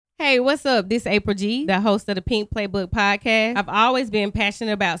Hey, what's up? This is April G, the host of the Pink Playbook podcast. I've always been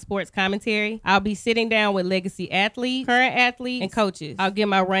passionate about sports commentary. I'll be sitting down with legacy athletes, current athletes, and coaches. I'll give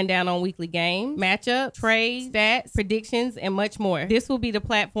my rundown on weekly games, matchups, trades, stats, predictions, and much more. This will be the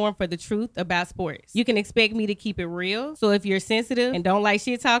platform for the truth about sports. You can expect me to keep it real. So if you're sensitive and don't like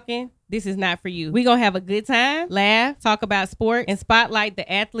shit talking, this is not for you. We're going to have a good time, laugh, talk about sport, and spotlight the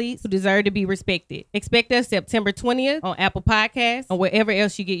athletes who deserve to be respected. Expect us September 20th on Apple Podcasts or wherever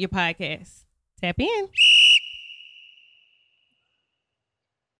else you get your podcasts. Tap in.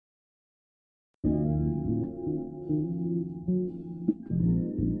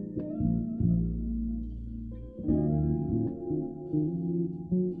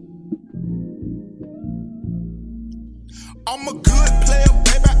 I'm a good player,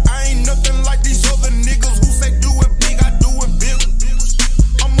 baby. I ain't nothing like these other niggas who say do it big, I do it big.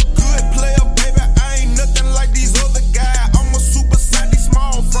 I'm a good player, baby. I ain't nothing like these other guys. I'm a super savvy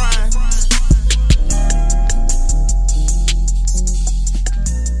small fry.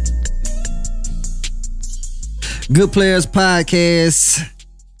 Good Players Podcast.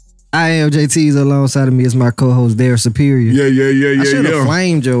 I am JT's alongside of me is my co-host Dare Superior. Yeah. I should have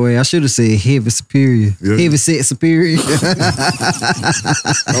flamed your way. I should have said Heavy Superior. Yeah. Heavy Set Superior. Oh,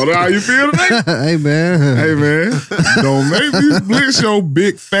 how you feel today? Hey man. Don't make me blitz your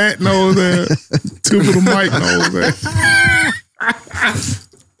big fat nose ass. Tip of the mic nose ass.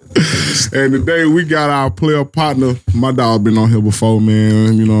 And today we got our player partner. My dog been on here before,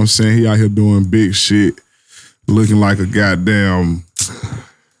 man. You know what I'm saying? He out here doing big shit. Looking like a goddamn...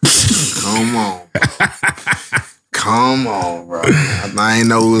 Come on, bro. I ain't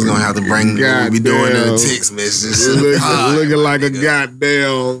know we was gonna have to bring. We be doing the text messages. Looking like a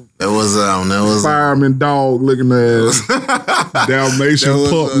goddamn. That was fireman dog looking ass. Dalmatian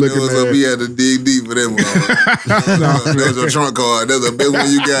pup looking ass. We had to dig deep for them. That was your trunk card. That's the best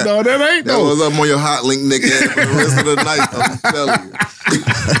one you got. No, that ain't. That was up on your hot link nigga for the rest of the night.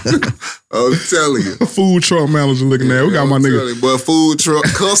 I'm telling you. A food truck manager looking at. We got my nigga. But food truck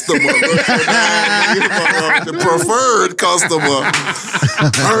customer. The preferred customer. I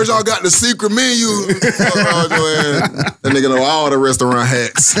heard y'all got the secret menu. That nigga know all the restaurant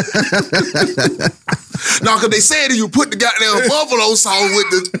hacks. No, because they said you put the goddamn buffalo sauce with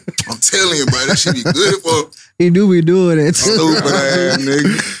the... I'm telling you, bro. That shit be good for... He do be doing it too. Stupid ass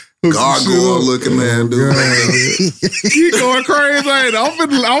nigga. Gargoyle looking man, dude. He going crazy. I'm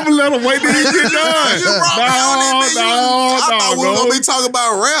gonna let him wait till he get done. I thought we were gonna be talking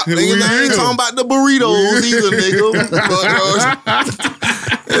about rap, nigga. I ain't talking about the burritos either, nigga.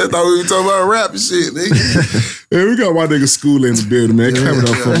 I thought we were talking about rap and shit, nigga. Yeah, we got my nigga Skoolie in the building, man. Coming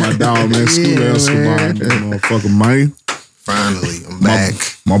up for my dog, man. Skoolie Escobar, motherfucker, man. Finally, I'm back.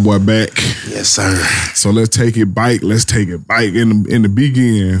 My boy back. Yes, sir. So let's take it back. In the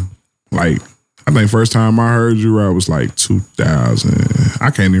beginning. Like, I think first time I heard you rap was like 2000. I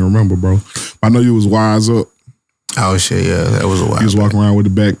can't even remember, bro. I know you was Wise Up. Oh shit, yeah, that was a while. You was walking around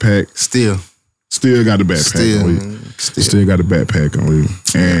with the backpack. Still got the backpack on you. Still got the backpack on you.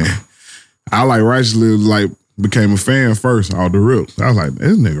 And I like righteously like became a fan first, all the rips. I was like,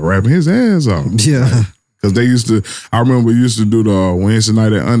 this nigga rapping his ass off. Yeah. Cause they I remember we used to do the Wednesday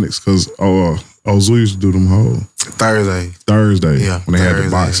night at Onyx, cause Ozu used to do them whole Thursday, yeah, when they had the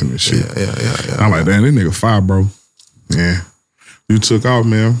boxing and shit. Yeah. I'm like, damn, this nigga fire, bro. Yeah, you took off,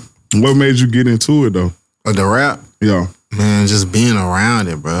 man. What made you get into it though? The rap, yeah, man, just being around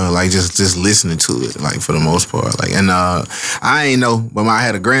it, bro. Like just listening to it, like for the most part. Like, and I ain't know, but I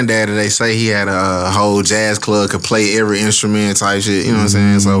had a granddad that they say he had a whole jazz club, could play every instrument type shit. You know what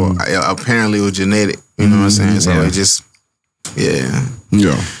I'm saying? So apparently it was genetic. You know what I'm saying? So it just, yeah.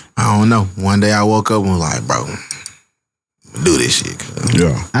 I don't know. One day I woke up and was like, bro, do this shit. Cause.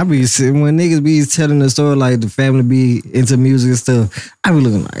 Yeah. I be sitting when niggas be telling the story like the family be into music and stuff. I be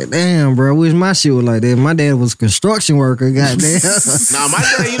looking like, damn, bro, I wish my shit was like that. My dad was a construction worker, goddamn. Nah,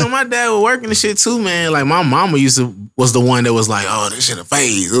 my dad was working the shit too, man. Like my mama was the one that was like, oh, this shit a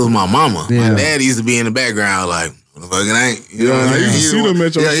phase. It was my mama. Yeah. My dad used to be in the background like, what the fuck it ain't? You know what I mean? You see them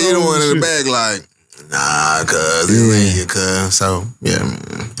at your he the one in the back like, nah, cuz, this ain't your cuz. So, yeah, man.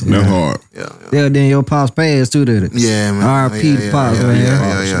 That's hard. Yeah, then your pops passed too, did it? Yeah, man. R.I.P. to pops, man.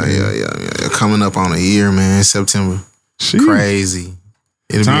 Yeah. Coming up on a year, man, September. Jeez. Crazy.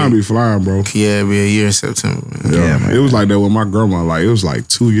 Time be flying, bro. Yeah, it'll be a year in September, man. Yeah, man. It was like that with my grandma. Like, it was like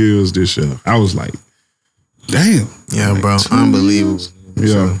 2 years this year. I was like, damn. Yeah, like, bro. Unbelievable. Yeah.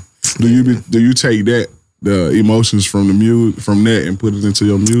 So. Do you take that, the emotions from the music, from that, and put it into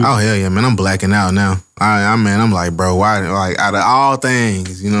your music? Oh hell yeah, man! I'm blacking out now. I'm like, bro, why? Like, out of all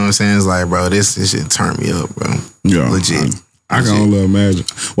things, you know what I'm saying? It's like, bro, this shit turned me up, bro. Yeah, legit. I can only imagine.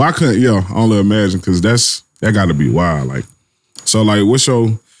 Well, I couldn't. Yeah, I only imagine because that got to be wild. Like, so like, what's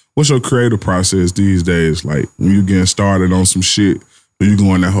your creative process these days? Like, when you getting started on some shit, do you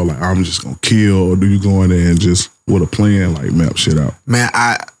go in that whole like I'm just gonna kill, or do you go in there and just with a plan like map shit out? Man,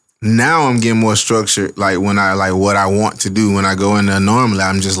 now I'm getting more structured. Like when I like what I want to do when I go in there. Normally,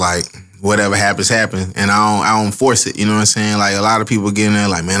 I'm just like whatever happens, and I don't force it. You know what I'm saying? Like a lot of people get in there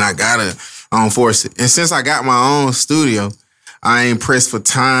like, man, I don't force it. And since I got my own studio, I ain't pressed for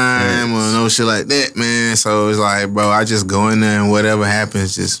time or no shit like that, man. So it's like, bro, I just go in there and whatever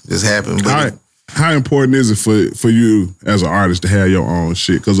happens, just happen. But how important is it for you as an artist to have your own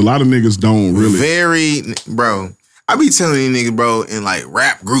shit? Because a lot of niggas don't really. Bro. I be telling these niggas, bro, in like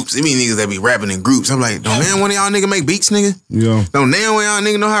rap groups. It be niggas that be rapping in groups. I'm like, don't man one of y'all niggas make beats, nigga? Yeah. Don't damn one of y'all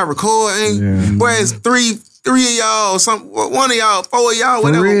niggas know how to record, nigga? Yeah. Whereas three of y'all, one of y'all, four of y'all,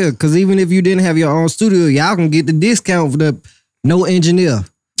 whatever. For real, because even if you didn't have your own studio, y'all can get the discount for the no engineer.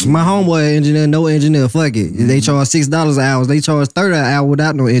 My homeboy engineer, no engineer, fuck it. They charge $6 an hour. They charge $30 an hour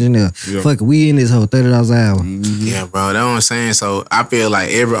without no engineer. Yep. Fuck it, we in this whole $30 an hour. Yeah, bro, that's what I'm saying. So I feel like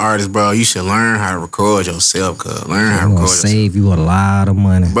every artist, bro, you should learn how to record yourself, cuz. Learn how to record yourself. Save you a lot of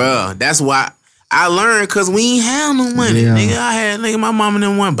money. Bro, that's why I learned, cuz we ain't have no money. Yeah. Nigga, my mama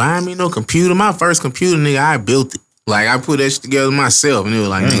didn't want buying me no computer. My first computer, nigga, I built it. Like, I put that shit together myself, and it was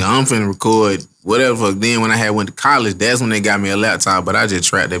like, nigga, I'm finna record whatever. Then when I went to college, that's when they got me a laptop, but I just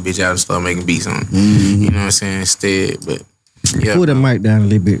tracked that bitch out and started making beats on it. You know what I'm saying? Instead, but yeah. Put the mic down a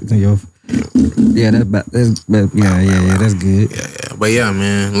little bit. Yeah, that's good. Yeah. But yeah,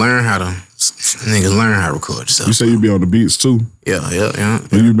 man, learn how to record yourself. You say you be on the beats too? Yeah.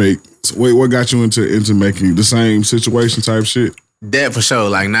 And you make, what got you into making the same situation type shit? That for sure,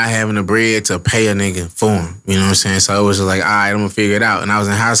 like not having the bread to pay a nigga for him. You know what I'm saying? So it was just like, all right, I'm gonna figure it out. And I was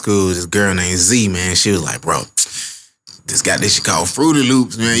in high school with this girl named Z, man. She was like, bro, this got this shit called Fruity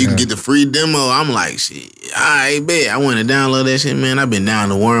Loops, man. You can get the free demo. I'm like, shit, all right, bet. I went to download that shit, man. I've been down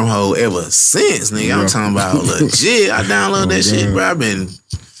the wormhole ever since, nigga. I'm talking about legit. I downloaded that shit, bro. I've been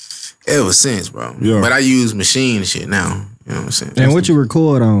ever since, bro. Yeah. But I use machine and shit now. You know what I'm saying? And what you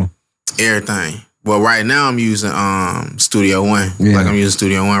record on? Everything. Well, right now I'm using Studio One. Yeah. Like I'm using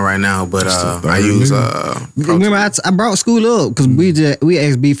Studio One right now, but I use remember I brought Skoolie up because we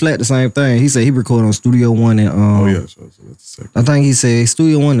asked B Flat the same thing. He said he recorded on Studio One and I think he said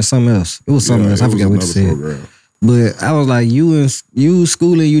Studio One and something else. It was something else. I forgot what he said. Program. But I was like, you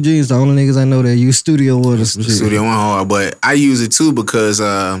Skoolie and Eugene's the only niggas I know that use Studio One or some shit. Studio One hard, but I use it too because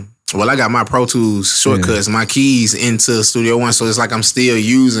I got my Pro Tools shortcuts, my keys into Studio One, so it's like I'm still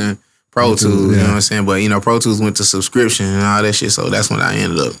using Pro Tools, you know what I'm saying? But, Pro Tools went to subscription and all that shit, so that's when I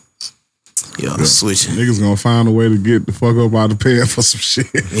ended up, switching. Niggas gonna find a way to get the fuck up out of paying for some shit.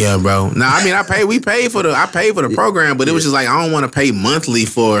 Yeah, bro. Nah, I mean, we paid for the program, but it was just like, I don't want to pay monthly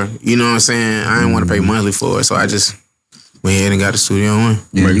for, you know what I'm saying? I didn't want to pay monthly for it, so I just went ahead and got the Studio One.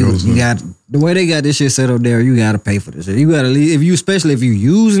 Yeah, you got, the way they got this shit set up there, you gotta pay for this shit. You gotta, especially if you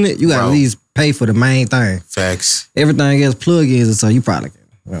using it, you gotta at least pay for the main thing. Facts. Everything else plugins, so you probably can.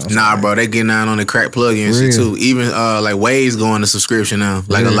 Nah, bro, they getting out on the crack plugins shit too. Even like Waves going to subscription now.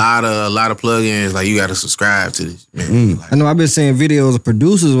 Like a lot of plugins, like you got to subscribe to this. Man. I know I've been seeing videos of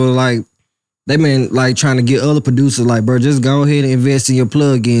producers were like, they been like trying to get other producers like, bro, just go ahead and invest in your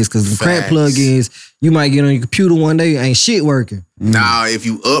plugins because the crack plugins, you might get on your computer one day ain't shit working. Nah, if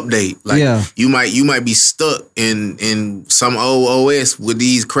you update, like you might be stuck in some old OS with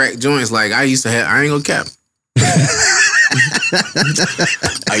these crack joints. Like I used to have, I ain't gonna cap.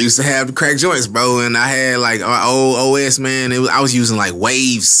 I used to have the crack joints, bro, and I had like our old OS, man. I was using like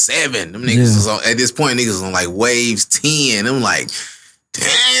Waves 7. Them niggas was on, at this point, niggas was on like Waves 10. I'm like,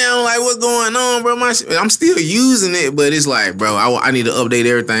 damn, like what's going on, bro? I'm still using it, but it's like, bro, I need to update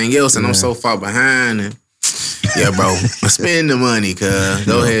everything else, and I'm so far behind. And yeah, bro, spend the money, cuz.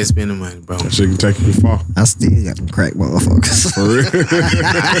 Go ahead, spend the money, bro. That shit can take you far. I still got them crack motherfuckers. For real?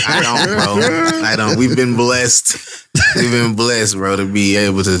 I don't, bro. I don't. We've been blessed. We've been blessed, bro, to be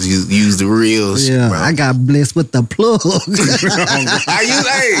able to use the real shit, bro. I got blessed with the plug.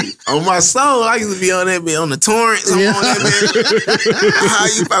 On my soul, I used to be on that bit, on the torrents. I'm on that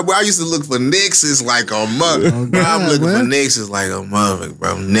bit. I used to look for Nexus like a mother. I'm looking for Nexus like a mother,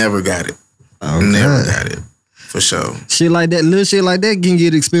 bro. Never got it. Never got it. For sure. Shit like that, little shit like that can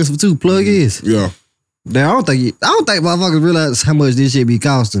get expensive too. Plug-ins. Yeah. I don't think motherfuckers realize how much this shit be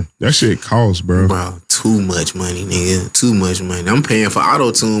costing. That shit costs, bro. Bro, too much money, nigga. Too much money. I'm paying for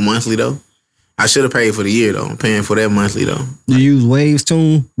auto-tune monthly, though. I should have paid for the year, though. I'm paying for that monthly, though. You use Waves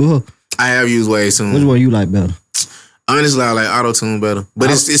Tune before? I have used Waves Tune. Which one you like better? Honestly, I like auto-tune better. But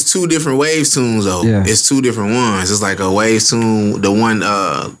it's two different Waves tunes, though. Yeah. It's two different ones. It's like a Waves tune, the one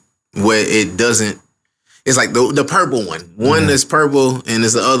where it doesn't, it's like the purple one. One that's purple, and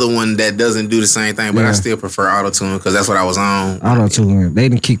there's the other one that doesn't do the same thing. But I still prefer auto-tune because that's what I was on. Auto-tune. They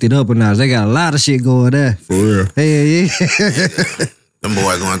done kicked it up a notch. They got a lot of shit going there. For real. Yeah. Them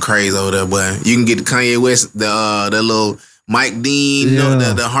boys going crazy over there, boy. You can get the Kanye West, the little Mike Dean, you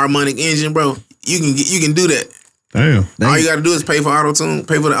know, the harmonic engine, bro. You can do that. Damn. All you gotta do is pay for auto-tune,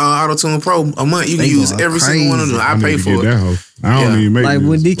 pay for the auto-tune Pro a month. You can use every single one of them. I pay for it. I don't even make like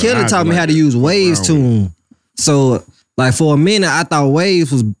when D. Kelly taught me how to use Waves tune. So like for a minute I thought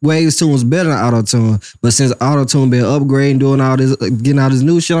Waves tune was better than auto-tune. But since auto-tune been upgrading, doing all this, getting all this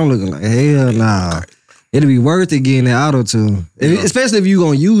new shit, I'm looking like, hell nah. It'll be worth it getting that auto-tune. Especially if you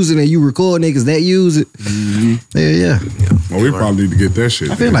gonna use it and you record niggas that use it. Yeah. Well, we probably need to get that shit.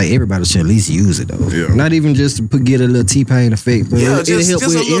 I feel like everybody should at least use it though. Yeah. Not even just to get a little T-Pain effect, but it'll help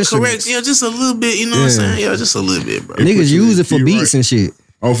with instruments. Just a little bit, you know what I'm saying? Yeah, just a little bit, bro. Niggas use it for beats and shit.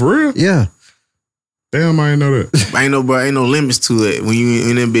 Oh, for real? Yeah. Damn, I ain't know that. Ain't no limits to it. When you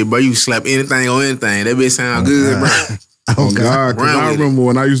in that bitch, bro, you slap anything on anything. That bitch sound good, bro. Oh God, because I remember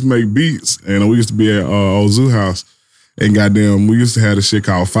when I used to make beats and we used to be at old Zoo House and goddamn, we used to have this shit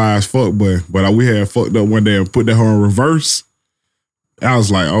called Fives Fuck Boy, but we had fucked up one day and put that hoe in reverse. I was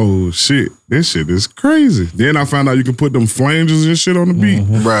like, oh shit, this shit is crazy. Then I found out you can put them flanges and shit on the beat.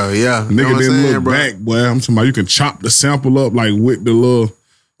 Bro, yeah. Nigga didn't look back, boy. I'm talking about you can chop the sample up like with the little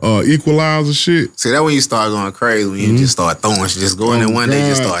equalizer shit. See, that when you start going crazy, when you just start throwing shit. Just go in there one day,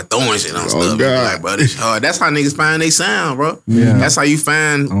 just start throwing shit on stuff. Like, bro, this hard. That's how niggas find they sound, bro. Yeah. That's how you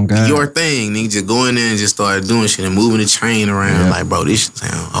find your thing. Niggas just go in there and just start doing shit and moving the chain around. Like, bro, this shit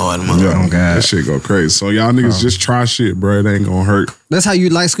sound hard. That shit go crazy. So y'all niggas just try shit, bro. It ain't gonna hurt. That's how you,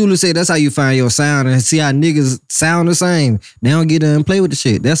 like Skoolie said, that's how you find your sound and see how niggas sound the same. They don't get in and play with the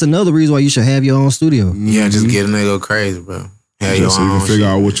shit. That's another reason why you should have your own studio. Yeah, just get a nigga go crazy, bro. Just so you can figure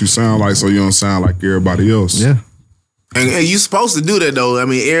out what you sound like so you don't sound like everybody else. Yeah. And you supposed to do that though. I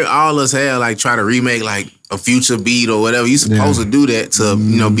mean, all us have like try to remake like a future beat or whatever. You supposed to do that to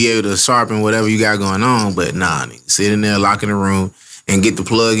you know be able to sharpen whatever you got going on. But nah, nigga, sit in there, lock in the room, and get the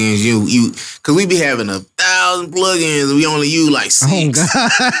plugins. You, cause we be having 1,000 plugins and we only use like 6. Oh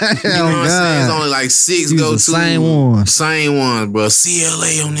God. You know what I'm saying? It's only like 6 go to same ones, bro.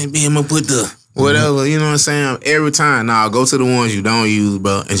 CLA on that bitch. I'm gonna put the whatever, you know what I'm saying? Every time, go to the ones you don't use,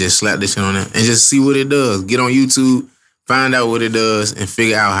 bro, and just slap this shit on there and just see what it does. Get on YouTube, find out what it does, and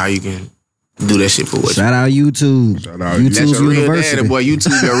figure out how you can do that shit for what Shout out YouTube. Shout out YouTube's That's your University. real daddy, boy.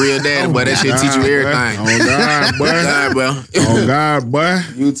 YouTube your real daddy, boy. That shit teach you everything. Oh God, boy. God, bro. Oh God, boy.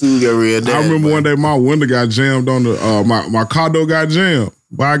 YouTube your real daddy. I remember boy. one day my window got jammed on the my car door got jammed.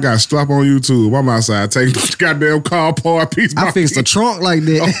 But I got strapped on YouTube. I'm outside taking the goddamn car apart piece by I fixed the trunk like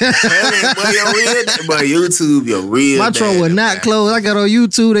that. But YouTube, your real My trunk was not closed. I got on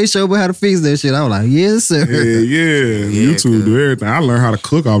YouTube. They showed me how to fix that shit. I was like, yes, sir. Yeah. YouTube do everything. I learned how to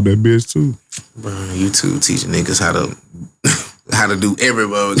cook off that bitch too. Bro, YouTube teaching niggas how to do every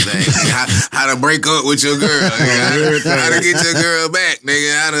thing. how to break up with your girl. Nigga. How to get your girl back,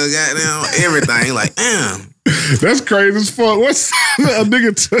 nigga. How to goddamn everything. Like, damn. That's crazy as fuck. What's a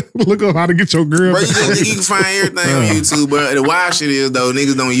nigga look up how to get your girl Bro, back? you can find everything on YouTube, bro. The wild shit is, though,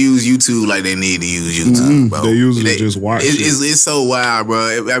 niggas don't use YouTube like they need to use YouTube, bro. They usually just watch it. It's so wild,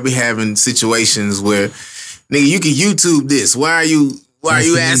 bro. I be having situations where, nigga, you can YouTube this. Why are you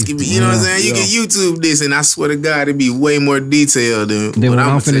asking me? You know what I'm saying? You can YouTube this, and I swear to God, it'd be way more detailed than what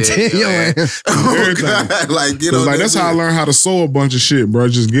I'm finna tell your ass. Oh, God. Like, get on that's how I learned how to sew a bunch of shit, bro.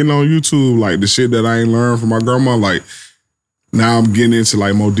 Just getting on YouTube, like the shit that I ain't learned from my grandma. Like, now I'm getting into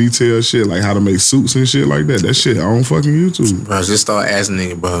like more detailed shit, like how to make suits and shit like that. That shit on fucking YouTube. Bro, just start asking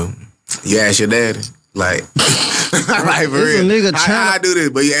nigga, bro. You ask your daddy. Like, like for It's a real. nigga I do this,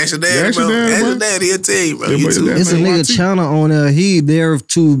 but you ask your daddy, bro. Ask your daddy, he'll tell you, bro. It's a nigga channel on there. He there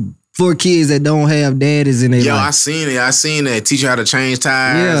for kids that don't have daddies in their Yo, life. I seen that. Teach you how to change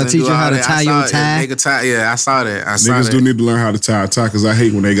tires. Yeah, teach you how to tie your tie. Yeah, I saw that. Niggas do need to learn how to tie a tie because I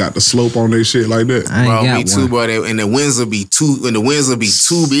hate when they got the slope on their shit like that. I ain't bro, got me too, one. bro. And the winds will be too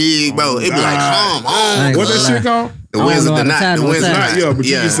big, bro. It be like, come on. What that shit called? The Windsor, but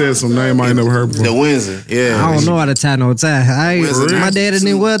you just said some name I ain't never heard before. The Windsor, yeah. I don't know how to tie no tie. My daddy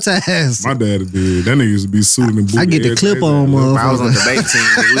didn't wear ties. My daddy did. That nigga used to be suited and booted. I get the clip on, motherfucker. I was on the debate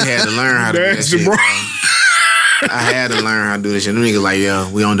team. We had to learn how to do that shit, bro. I had to learn how to do this shit. Them niggas like, yo,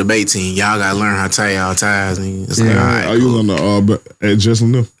 we on debate team. Y'all gotta learn how to tie y'all ties. And it's like, all right, Are you on the at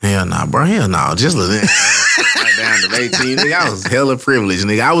Jesselyn them? Hell nah, bro. Hell nah. Just let that down debate team. Nigga, I was hella privileged,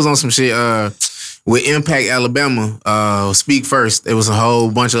 nigga. I was on some shit. with Impact Alabama, Speak First, it was a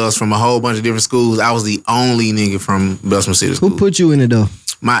whole bunch of us from a whole bunch of different schools. I was the only nigga from Bessemer City School. Who put you in it though?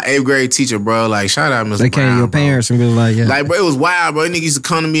 My 8th grade teacher, bro. Like, shout out Mr. They came to your parents and be like, yeah. Like, bro, it was wild, bro. Nigga used to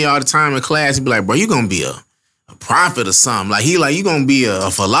come to me all the time in class. He'd be like, bro, you gonna be a prophet or something. Like, you gonna be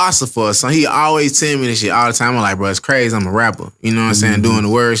a philosopher or something. He always tell me this shit all the time. I'm like, bro, it's crazy. I'm a rapper. You know what I'm saying? Doing the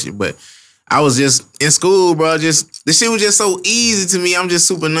word shit. But I was just in school, bro. Just this shit was just so easy to me. I'm just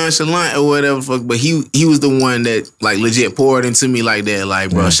super nonchalant or whatever. Fuck. But he was the one that like legit poured into me like that. Like,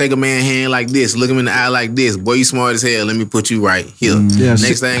 bro, shake a man's hand like this, look him in the eye like this. Boy, you smart as hell. Let me put you right here.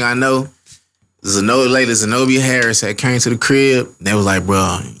 Next thing I know, Zenobia Harris had came to the crib. They was like,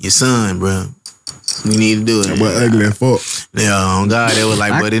 bro, your son, bro. You need to do it. But ugly and fuck. Yeah, on God, they was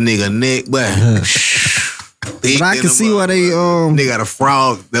like, bro, this nigga neck, boy. But I can see why they They got a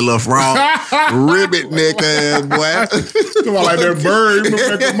frog, that little frog, ribbit neck ass boy. Come on, like that bird. You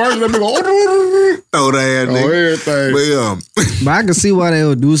remember that commercial? That nigga Throw that ass nigga. everything. But I can see why they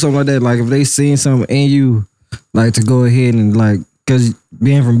would do something like that. Like if they seen something in you, like to go ahead and like, cause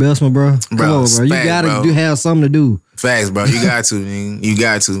being from Bessemer, bro. Come on, bro. You gotta have something to do. Facts, bro. You got to, man. You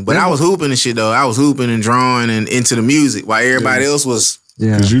got to. But I was hooping and shit though. I was hooping and drawing and into the music while everybody else was.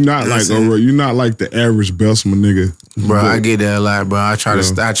 Yeah, cause you're not like the average Bessemer nigga, bro. I get that a lot, bro. I try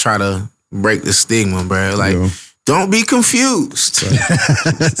to break the stigma, bro. Like, don't be confused.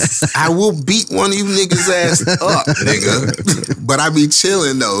 I will beat one of you niggas ass up, nigga. But I be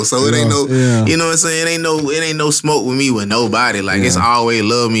chilling though, so it ain't no, you know what I'm saying? It ain't no smoke with me with nobody. Like it's always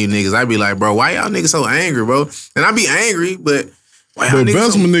love me niggas. I be like, bro, why y'all niggas so angry, bro? And I be angry, but. But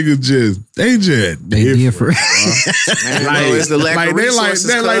Bessemer niggas they different. Man, like, it's the lack of resources.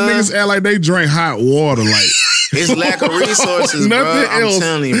 Like niggas act like they drink hot water. Like it's lack of resources, bro. I'm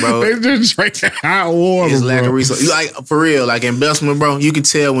telling you, bro. They just drink hot water. It's lack of resources. Like for real, like in Bessemer, bro, you can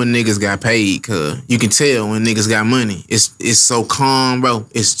tell when niggas got paid, cuz you can tell when niggas got money. It's so calm, bro.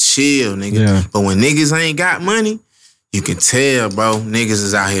 It's chill, nigga. Yeah. But when niggas ain't got money, you can tell, bro, niggas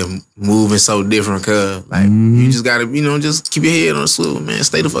is out here moving so different, cuz. Like, you just gotta, just keep your head on the swivel, man.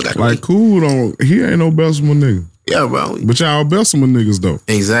 Stay the fuck out of the way. Like, cool, though. He ain't no Bessemer nigga. Yeah, bro. But y'all Bessemer niggas, though.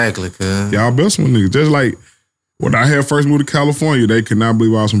 Exactly, cuz. Y'all Bessemer niggas. Just like, when I had first moved to California, they could not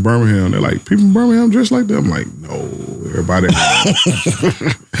believe I was from Birmingham. They're like, people from Birmingham dressed like that? I'm like, no, everybody.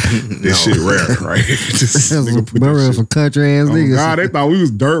 This shit rare, right? This nigga put Birmingham some country ass niggas. God, they thought we was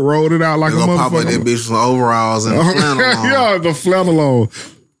dirt rolled it out like a motherfucker. Pop up that bitch from overalls and flannel on. Yeah, the flannel on.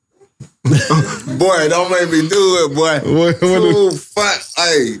 Boy, don't make me do it, boy. Fuck.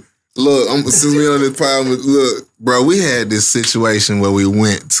 Hey, look, since we on this podcast, look, bro, we had this situation where we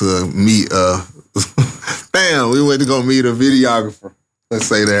went to meet we went to go meet a videographer. Let's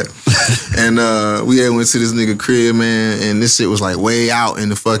say that. And we had went to this nigga crib, man, and this shit was like way out in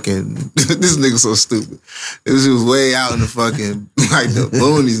the fucking this nigga so stupid. This shit was way out in the fucking like the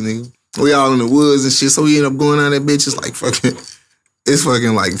boonies, nigga. We all in the woods and shit, so we end up going out that bitch. It's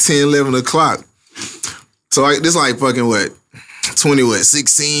fucking like 10, 11 o'clock. So this like fucking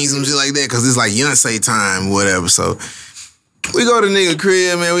 16, some shit like that, cause it's like Beyonce time or whatever. So we go to nigga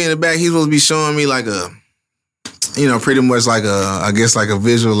crib, man. We in the back. He's supposed to be showing me like a, pretty much like I guess like a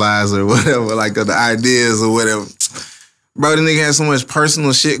visualizer or whatever, like the ideas or whatever. Bro, the nigga had so much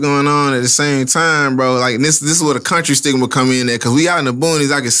personal shit going on at the same time, bro. Like this is where the country stigma come in there, cause we out in the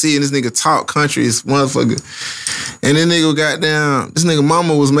boonies. I can see and this nigga talk country as motherfucker. And then nigga this nigga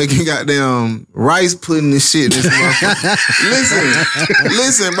mama was making goddamn rice pudding and shit. This motherfucker.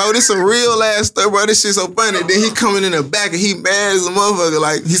 Listen, bro, this a real ass story, bro. This shit so funny. Then he coming in the back and he mad as a motherfucker.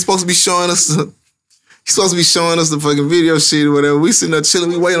 Like he's supposed to be showing us the fucking video shit or whatever. We sitting there chilling,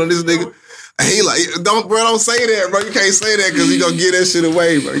 we waiting on this nigga. And he like, don't say that, bro. You can't say that because he gonna give that shit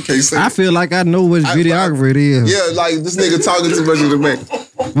away, bro. You can't say that. I feel like I know which videographer it is. Yeah, like this nigga talking too much in the back.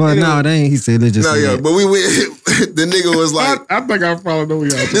 Well, no, they ain't. He said they just. No, yeah, but we went. The nigga was like, I think I probably know what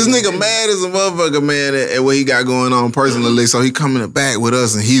y'all. This nigga mad as a motherfucker, man, at what he got going on personally. So he come in the back with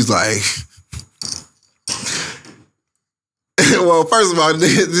us, and he's like, well, first of all,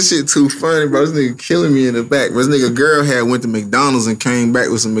 this shit too funny, bro. This nigga killing me in the back. But this nigga girl had went to McDonald's and came back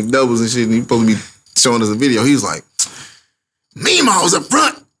with some McDoubles and shit, and he supposed to be showing us a video. He was like, Meemaw was up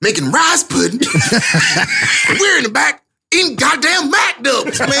front making rice pudding. We're in the back eating goddamn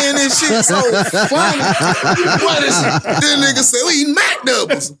McDoubles. Man, this shit so funny. What is it? This nigga said, we eating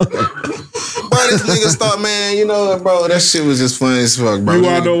McDoubles. But this nigga thought, man, bro, that shit was just funny as fuck, bro. You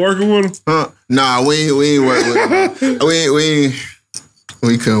out there working with him? Nah, we ain't working with him.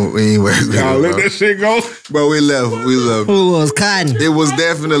 We ain't work with Y'all it, let bro. that shit go. Bro, we left. Who was Cotton? It was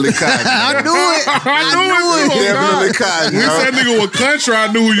definitely Cotton. I knew it. I knew it. Definitely Cotton, When you bro. said nigga was country,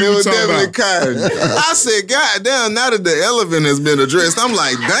 I knew who you It was was talking definitely about. Cotton. I said, God damn, now that the elephant has been addressed, I'm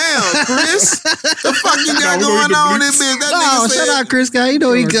like, damn, Chris, the fuck you got No, we going don't on need this to bitch? That No, nigga shout said, out Chris Guy. You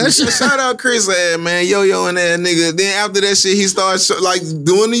know he country. shout out Chris, man, yo-yo and that nigga. Then after that shit, he started like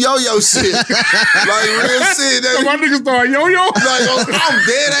doing the yo-yo shit. Like real shit. So my nigga started yo-yo. Like, I'm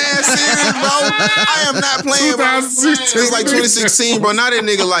dead ass serious, bro. I am not playing, bro. 2016. It's like 2016, bro. Now that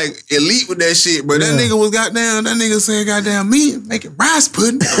nigga like elite with that shit, bro. That nigga was goddamn. That nigga said goddamn me making rice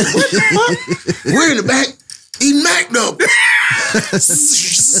pudding. What the fuck? We're in the back eating Mac though.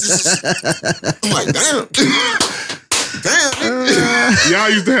 I'm like, damn. Damn. Nigga. Y'all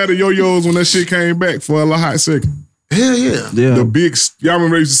used to have the yo-yos when that shit came back for a little hot second. Hell yeah. Yeah. The big, y'all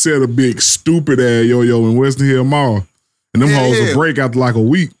remember they used to sell the big stupid ass yo-yo in Western Hill Mall. And them Yeah, hoes yeah. would break after like a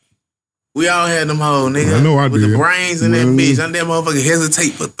week. We all had them hoes, nigga. I know I with did. the brains in that bitch. And that motherfucker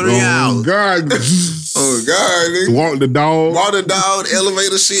hesitate for 3 hours. God. Oh, God, nigga. Walk the dog. Water dog,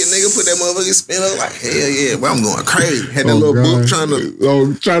 elevator shit, nigga. Put that motherfucking spin up like, hell yeah. Well, I'm going crazy. Had that little book trying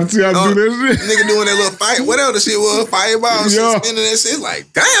to see how to do that shit. nigga doing that little fight, whatever the shit was, fireball shit, Yeah. spinning that shit. Like,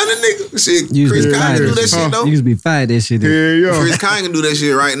 damn, that nigga. Shit, You Chris used to be Kine can do fighting that shit, though. You used to be fighting that shit. Yeah, yeah. Chris Kine can do that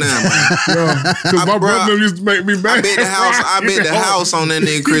shit right now, man. Because my Bro, brother used to make me back. I bet the house on that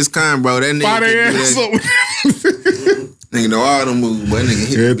nigga Chris Kine, bro. That nigga Fire can their do ass that. up. Nigga know all them moves, but that nigga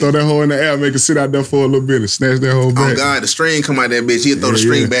hit Yeah, the throw bitch. that hoe in the air, make it sit out there for a little bit and snatch that hoe Oh back. God, the string come out that bitch. He'll throw the Yeah,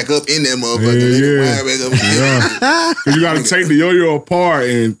 string yeah. back up in that motherfucker. Yeah, Let it yeah. ride back up. Yeah. Because you got to take the yo-yo apart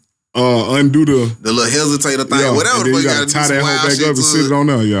and undo the... The little hesitator thing, Yeah, whatever and the then fuck you you got gotta to do tie some that hoe wild back shit up and sit it to it. on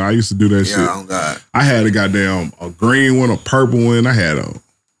there. Yeah, I used to do that shit. Yeah, oh God. I had a green one, a purple one. I had I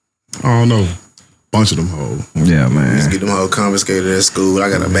don't know, bunch of them hoes. Yeah, man. Just get them hoes confiscated at school. I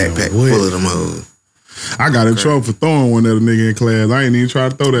got a backpack what? full of them hoes. I got in trouble for throwing one at a nigga in class. I ain't even try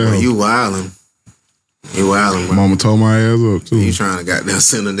to throw that hoe. You wildin'. You wildin', bro. Mama told my ass up, too. You trying to goddamn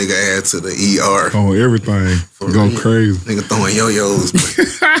send a nigga ass to the ER. On everything. Go real. crazy. Nigga throwing yo-yos.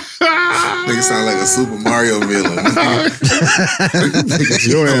 Nigga sound like a Super Mario villain.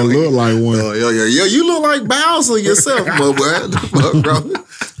 Your ass look like one. Oh, yo, you look like Bowser yourself, my boy.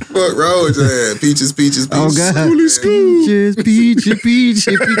 Fuck wrong with your ass. Peaches. Oh, God. Skoolie. Peaches.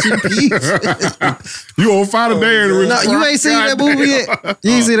 You on fire today. No, you ain't seen that movie yet?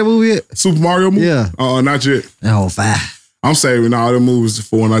 You ain't seen that movie yet? Super Mario movie? Yeah. Not yet. That whole fire. I'm saving all the movies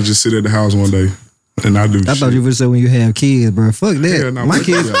for when I just sit at the house one day and I do I shit. thought you would say when you have kids, bro. Fuck that. Hell no, My fuck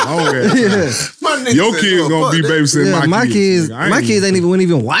kids. that. Long ass time. My nigga Your said, kids "Oh, gonna fuck be that." babysitting Yeah, my kids. nigga. I My kids wasn't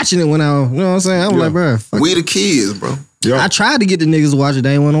even watching it when I. You know what I'm saying? I was Yeah. like, bro. Fuck. We the kids, bro. Yeah. I tried to get the niggas to watch it.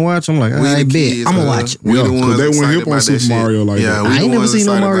 They ain't want to watch. I'm like, all We right, the bet. kids, I'm gonna huh? watch it. We Yeah, the 'cause ones they went excited hip on about that Super shit. Mario like yeah, that. we I the ain't never ones seen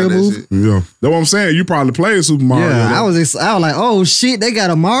no excited Mario about that movie. shit. Yeah. That's what I'm saying. You probably played Super Mario. Yeah, though. I was like, oh shit, they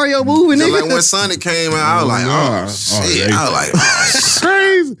got a Mario movie, So nigga. like when Sonic came out, I was like, God. oh shit. they- I was like, oh shit.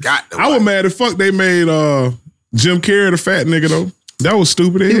 crazy. Got to I was watch. mad as fuck they made Jim Carrey the fat nigga though. That was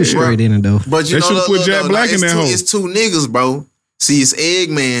stupid. He was straight in it though. But you They know, should've put Jack Black in that hoe. It's two niggas, bro. See, it's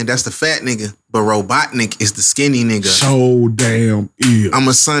Eggman, that's the fat nigga, but Robotnik is the skinny nigga. So damn ill. I'm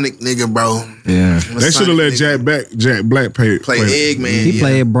a Sonic nigga, bro. Yeah, I'm a They should have Sonic let nigga. Jack Black play Eggman. he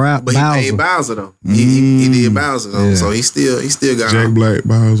played But he Bowser. played Bowser though. He did Bowser though, Yeah. so he still got Jack Black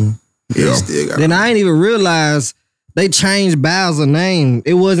Bowser. Yeah, Yeah. he still got Then I ain't even realize they changed Bowser's name.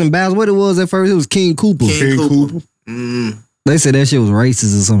 It wasn't Bowser. What it was at first? It was King Koopa. King King Koopa. Koopa. They said that shit was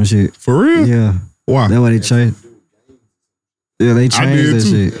racist or some shit. For real? Yeah, Why? that's why they changed. Yeah, they did changed that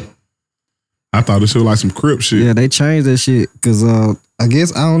too. shit. I thought this shit was like some Crip shit. Yeah, they changed that shit because I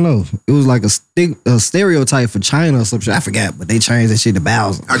guess I don't know. It was like a stereotype for China or some shit. I forgot, but they changed that shit to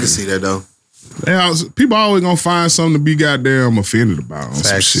Bowser. I can see that though. People always gonna find something to be goddamn offended about on some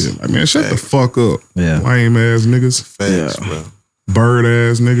Facts. shit. Like, man, shut the Facts. fuck up. Yeah. Lame ass niggas. Facts, Yeah. bro. Bird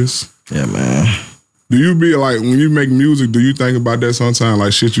ass niggas. Yeah, man. Do you be like, when you make music, do you think about that sometimes?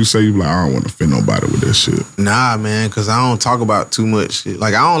 Like shit you say, you be like, I don't want to offend nobody with that shit. Nah, man, because I don't talk about too much shit.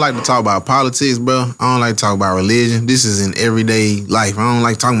 Like, I don't like to talk about politics, bro. I don't like to talk about religion. This is in everyday life. I don't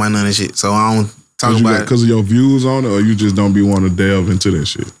like talking about none of that shit. So I don't talk about it. Because of your views on it, or you just don't be wanting to delve into that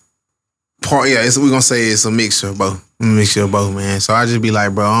shit? Yeah, we're going to say it's a mixture of both. Man. So I just be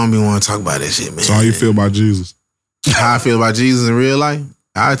like, bro, I don't be want to talk about that shit, man. So how you feel about Jesus? How I feel about Jesus in real life?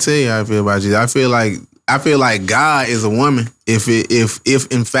 I'll tell you how I feel about Jesus. I feel like God is a woman. if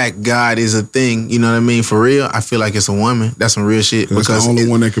in fact God is a thing, you know what I mean, for real, I feel like it's a woman. That's some real shit. That's because the only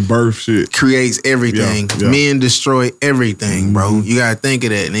one that can birth shit. Creates everything. Yeah. Men destroy everything, bro. You gotta think of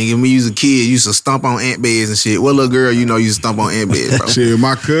that. Nigga, when we was a kid, used to stomp on ant beds and shit. What little girl used to stomp on ant beds, bro? Shit,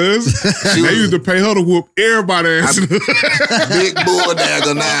 my cousin, they used to pay her to whoop everybody ass. Big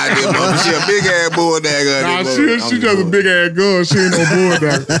bulldagger now, she a big ass bulldagger. Nah, she just a big ass girl. She ain't no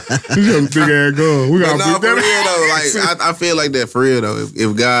bulldagger. She just a big ass girl. We gotta beat that. For real though, like I feel like that for real though.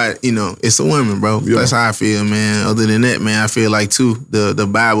 If God, it's a woman, bro. Yeah. That's how I feel, man. Other than that, man, I feel like too the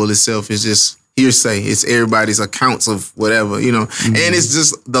Bible itself is just hearsay. It's everybody's accounts of whatever, and it's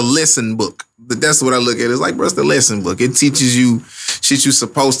just the lesson book. That's what I look at. It's like, bro, it's the lesson book. It teaches you shit you're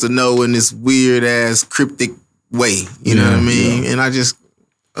supposed to know in this weird ass cryptic way. You know what I mean? Yeah. And I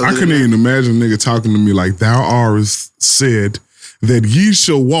couldn't even imagine a nigga talking to me like, thou art said that ye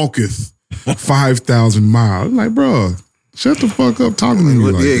shall walketh 5,000 miles. I'm like, bro, shut the fuck up talking to me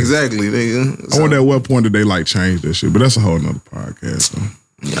like that. Yeah, exactly, nigga. I wonder at what point did they change that shit, but that's a whole nother podcast. So.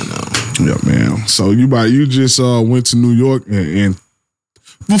 Yeah, no. Yeah, man. So you just went to New York and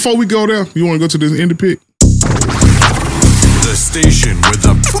before we go there, you want to go to this indie pick? The station with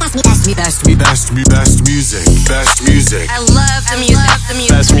the best music. Best music. I love the music.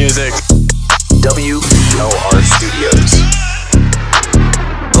 Best music. WOR Studios.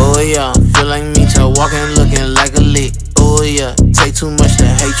 Oh yeah, feel like me, to walking, looking like a lick. Oh yeah, take too much to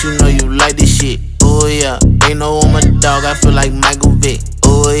hate, you know you like this shit. Oh yeah, they know I'm a dog, I feel like Michael Vick.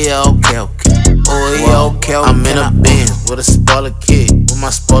 Oh yeah, okay. Oh yeah, okay. I'm in a Benz with a spoiler kid, with my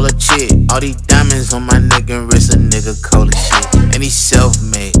spoiler chick. All these diamonds on my neck and wrist, a nigga cold as shit. And he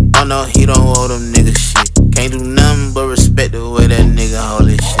self-made, oh no, he don't owe them niggas shit. Can't do nothing but respect the way that nigga hold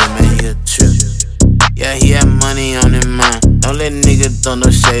his shit, man, he a trip. Yeah, he had money on his mind. Don't let niggas throw no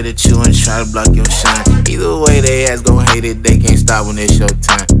shade at you and try to block your shine. Either way, they ass gon' hate it, they can't stop when it's your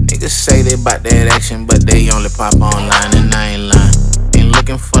time. Niggas say they bout that action, but they only pop online, and I ain't lying. Ain't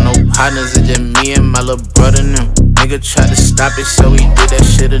looking for no partners, it's just me and my little brother now. Nigga tried to stop it, so he did that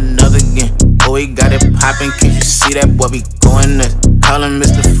shit another again. Oh, he got it poppin', can you see that boy be going nuts? Call him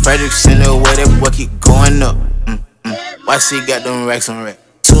Mr. Frederickson, the way that boy keep going up. Why she got them racks on rack?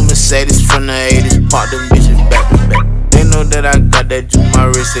 Two Mercedes from the 80s, park them bitches back to back. They know that I got that juice, my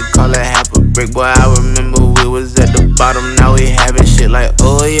wrist, they call it half a brick. Boy, I remember we was at the bottom, now we having shit like,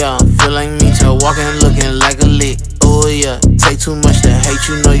 oh yeah, feel like me, to walking, looking like a lick. Oh yeah, take too much to hate,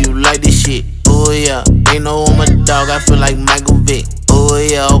 you know you like this shit. Oh yeah, they know I'm a dog, I feel like Michael Vick. Oh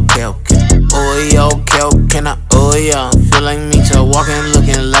yeah, okay. Oh yeah, okay. Oh yeah, feel like me, to walking,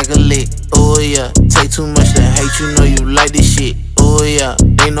 looking like a lick. Oh yeah, take too much to hate, you know you like this shit. Oh yeah,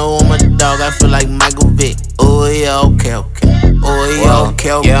 they know I'm a dog, I feel like Michael Vick. Oh yeah, okay. Oh yeah,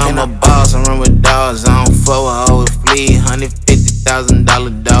 okay. Yeah, I'm a boss, I run with dogs, I don't fuck with hoes, flee.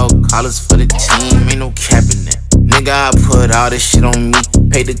 $150,000 dog collars for the team, ain't no capping that. Nigga, I put all this shit on me.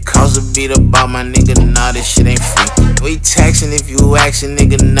 Pay the cost of beat about my nigga, nah, this shit ain't free. We taxing if you action,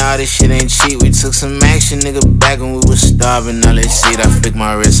 nigga, nah, this shit ain't cheap. We took some action, nigga, back when we was starving. Now let's see it, I flick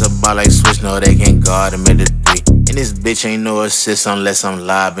my wrist up by like switch, no, they can't guard him at the 3. And this bitch ain't no assist unless I'm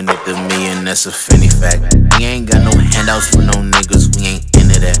lobbing it to me, and that's a finny fact. We ain't got no handouts for no niggas, we ain't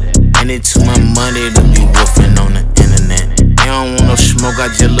into that. And it too much money to be woofing on the internet. They don't want no smoke, I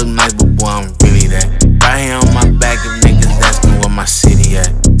just look nice, but boy, I'm really that. Right here on my back, if niggas asking where my city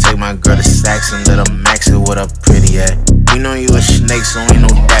at. Take my girl to Saks and let her max it, what up pretty at. We know you a snake, so ain't no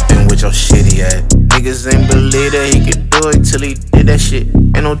dapping with your shitty at. Niggas ain't believe that he could do it till he did that shit.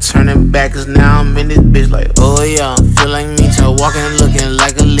 Ain't no turning back, cause now I'm in this bitch like, oh yeah, feel like me, to walking, looking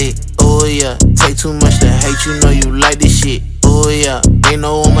like a lick. Oh yeah, take too much to hate, you know you like this shit. Oh yeah, they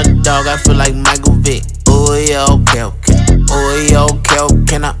know I'm a dog, I feel like Michael Vick. Oh yeah, okay. Oh yeah, okay.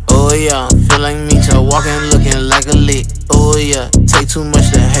 Oh yeah, feel like me, to walking, looking like a lick. Oh yeah, take too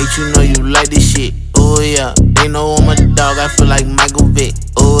much to hate, you know you like this shit. Oh yeah, they know I'm a dog, I feel like Michael Vick.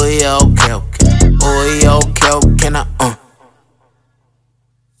 Oh yeah, okay. Oh yeah, okay.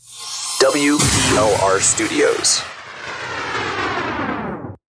 WOR Studios.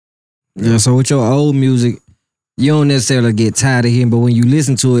 Yeah, so with your old music, you don't necessarily get tired of hearing, but when you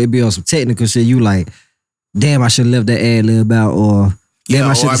listen to it, it be on some technical shit. You like, damn, I should have left that ad lib out, or damn,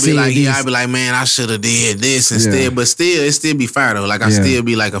 I should have said this. I'd be like, man, I should have did this instead. But still, it still be fire though. Like I still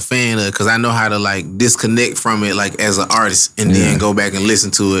be like a fan of it, because I know how to like disconnect from it, like as an artist, and then go back and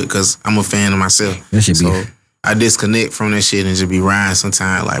listen to it, because I'm a fan of myself. That should be. I disconnect from that shit and just be riding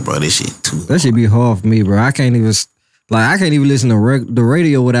sometimes. Like, bro, this shit too. That should be hard for me, bro. I can't even listen to the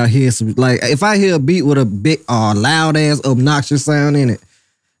radio without hearing some. Like, if I hear a beat with a big, loud ass, obnoxious sound in it,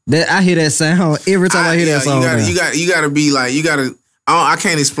 That I hear that sound every time I hear that song. You gotta be like, I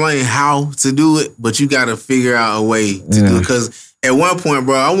can't explain how to do it, but you gotta figure out a way to do it. Because at one point,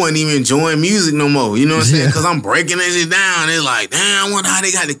 bro, I wasn't even enjoying music no more. You know what I'm saying? Because I'm breaking that shit down. It's like, damn, I wonder how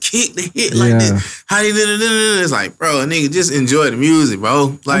they got the kick, the hit like this. How they did it. It's like, bro, nigga, just enjoy the music,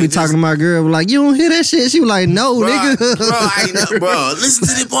 bro. Like, I be talking to my girl, like, you don't hear that shit? She was like, no, bro, nigga. Bro, listen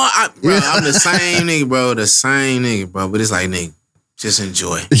to the part. I'm the same nigga, bro. The same nigga, bro. But it's like, nigga, just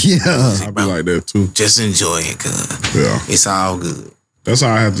enjoy. I be like that too. Just enjoy it, cuz. It's all good. That's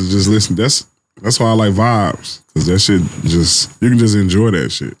how I have to just listen. That's why I like vibes. Cause that shit you can just enjoy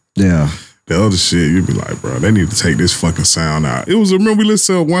that shit. Yeah. The other shit, you'd be like, bro, they need to take this fucking sound out. Remember we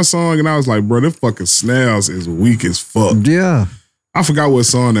listened to one song and I was like, bro, them fucking snails is weak as fuck. Yeah. I forgot what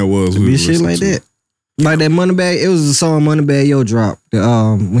song that was. Be shit like that. Like that Moneybag, it was a song Moneybag Yo dropped.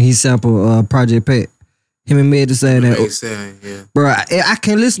 When he sampled Project Pat. Him and Med saying that. Bro, I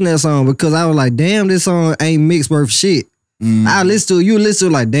can't listen to that song because I was like, damn, this song ain't mixed worth shit. I listen to it, you listen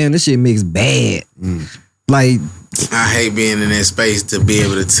to it like, damn, this shit mixed bad. Like, I hate being in that space to be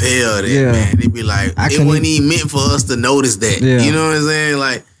able to tell that, man. They be like, it wasn't even meant for us to notice that. You know what I'm saying?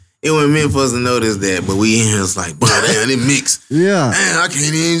 Like, it wasn't meant for us to notice that, but we in here, it's like, bro, damn, it mixed. Yeah. Man, I can't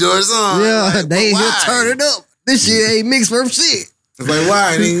even enjoy the song. Yeah, like, they just turn it up. This shit ain't mixed worth shit. It's like,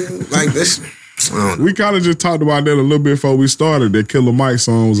 why? Like, this. We kind of just talked about that a little bit before we started. That Killer Mike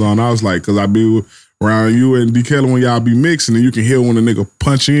song was on. I was like, because I be around you and D. Kelly when y'all be mixing, and you can hear when a nigga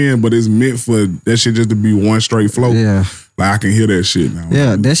punch in, but it's meant for that shit just to be one straight flow. Yeah. Like, I can hear that shit now.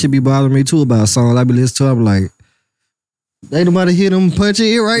 Yeah, that should be bothering me too about songs. I be listening to, I'm like, ain't nobody hear them punching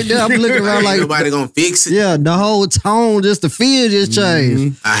in right there. I'm looking around like, nobody gonna fix it. Yeah, the whole tone, just the feel just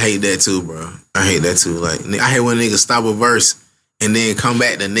changed. I hate that too, bro. I hate that too. Like, I hate when niggas stop a verse and then come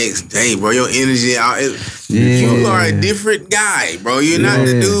back the next day, bro. Your energy, you are a different guy, bro. You're not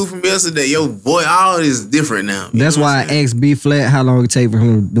the dude from yesterday. Your voice, all is different now. That's why I asked B Flat how long it take for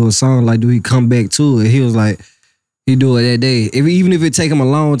him to do a song. Like, do he come back to it? He was like, he do it that day. Even if it take him a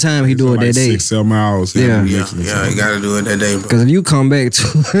long time, he do it that day. 6-7 hours. Yeah, you gotta do it that day, bro. Because if you come back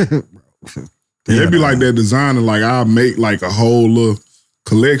to it, it'd be like that designer. Like, I'll make like a whole little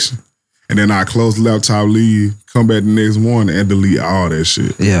collection. And then I close the laptop, leave, come back the next morning and delete all that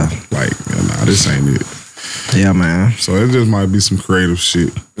shit. Yeah. Like, nah, this ain't it. Yeah, man. So it just might be some creative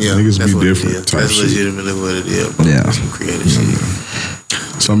shit. Yeah, niggas be different. That's legitimately what it is. Bro. Yeah. Some creative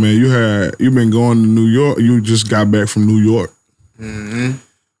shit. So, man, you been going to New York. You just got back from New York.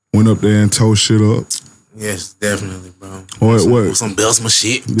 Went up there and tore shit up. Yes, definitely, bro. What? Some Belsma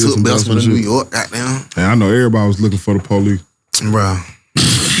shit. Took Belsma to New York, goddamn. And I know everybody was looking for the police. Bro.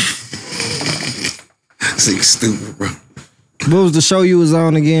 Sick stupid, bro. What was the show you was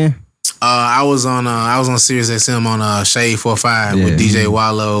on again? I was on Sirius XM on Shade 45 with DJ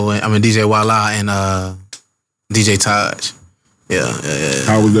Walla and DJ Taj. Yeah.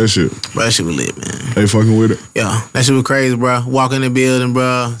 How was that shit? Bro, that shit was lit, man. They fucking with it? Yeah, that shit was crazy, bro. Walk in the building,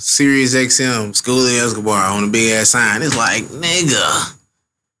 bro. Sirius XM, Skoolie Escobar on a big ass sign. It's like, nigga,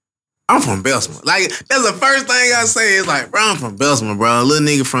 I'm from Belsma. Like, that's the first thing I say. It's like, bro, I'm from Belsma, bro. A little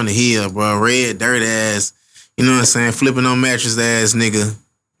nigga from the hill, bro. Red, dirt ass. You know what I'm saying? Flipping on mattress ass nigga.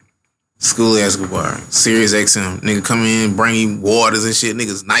 Skoolie Escobar. Sirius XM. Nigga come in, bring him waters and shit.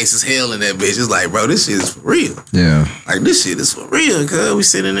 Niggas nice as hell in that bitch. It's like, bro, this shit is for real. Yeah. Like, this shit is for real, cuz. We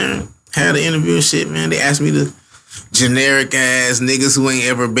sitting there, had an interview and shit, man. They asked me the generic ass niggas who ain't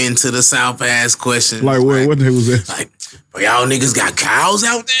ever been to the South ass questions. Like, what the hell was that? Like, bro, y'all niggas got cows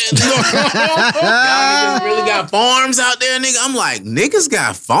out there? Y'all niggas really got farms out there, nigga? I'm like, niggas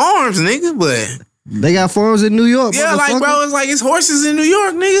got farms, nigga, but they got farms in New York. Yeah, like, bro, it's like it's horses in New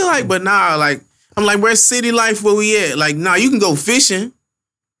York, nigga. Like, but nah, like, I'm like, where's city life where we at? Like, nah, you can go fishing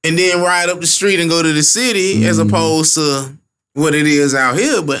and then ride up the street and go to the city as opposed to what it is out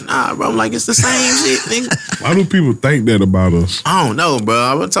here. But nah, bro, I'm like, it's the same shit, nigga. Why do people think that about us? I don't know,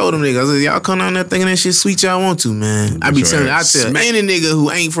 bro. I told them niggas, I said, y'all come down there thinking that shit sweet y'all want to, man. I tell any nigga who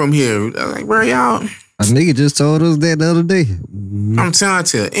ain't from here, like, bro, y'all. A nigga just told us that the other day. I'm telling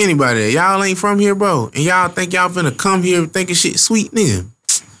anybody that y'all ain't from here, bro, and y'all think y'all finna come here thinking shit sweet, nigga.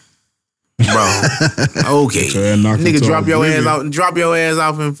 Bro, okay. Nigga, drop your ass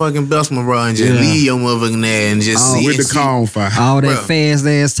off in fucking Belsma, bro, and just leave your motherfucking ass and just see with the calm fire. All that fast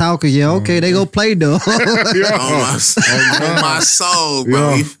ass talking, they go play though. On my soul,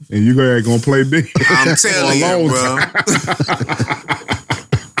 bro. Yeah. And you gonna play D. I'm telling you, bro.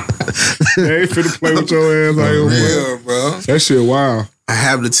 They ain't finna play with your ass out here, bro. That shit wild. I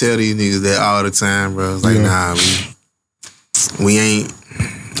have to tell these niggas that all the time, bro. It's like, nah, we ain't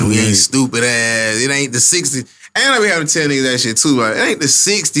stupid ass. It ain't the 60s. And I be having to tell niggas that shit too. Like, it ain't the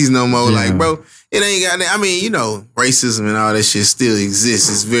 60s no more. Yeah. Like, bro, it ain't got. I mean, you know, racism and all that shit still exists.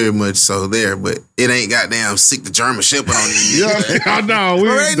 It's very much so there, but it ain't goddamn sick the German Shepherd on these. Yeah, I know. We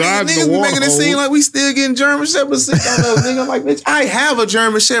niggas be making it seem like we still getting German Shepherd sick on those niggas. Like, bitch, I have a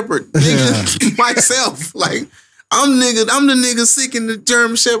German Shepherd, nigga, myself. Like, I'm the nigga sick in the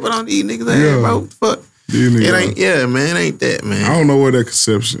German Shepherd on these niggas. Yeah, bro, fuck. It ain't. Yeah, man, it ain't that, man. I don't know where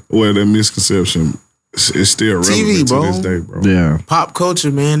that misconception. It's still relevant TV, bro. To this day, bro. Yeah. Pop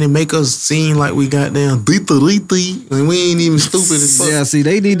culture, man, they make us seem like we goddamn and we ain't even stupid as fuck. Yeah, see,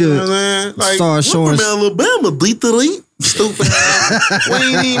 they need to like, start showing. From Alabama, stupid. We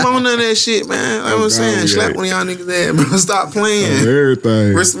ain't even on none of that shit, man. Like I'm saying, slap one of y'all niggas ass, bro. Stop playing.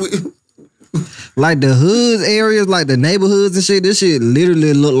 Everything. Like the hoods areas, like the neighborhoods and shit, this shit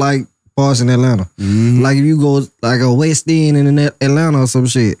literally look like parts in Atlanta. Mm-hmm. Like if you go like a West End in Atlanta or some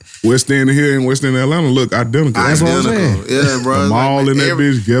shit. West End here and West End Atlanta look identical. That's what I'm saying. Yeah, bro. The mall in that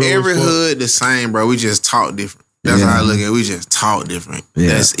bitch ghetto. Every hood the same, bro. We just talk different. That's how I look at it. We just talk different. Yeah.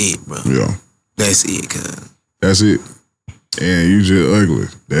 That's it, bro. Yeah. That's it, cuz. That's it. And you just ugly.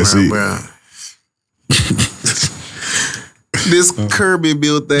 That's it. Bro. This Kirby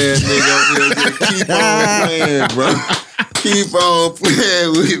built ass nigga up here just keep on playing, bro. Keep on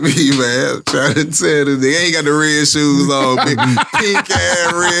playing with me, man. I'm trying to tell this nigga. Ain't got the red shoes on, big pink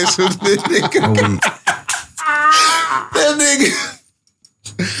ass red shoes. That nigga.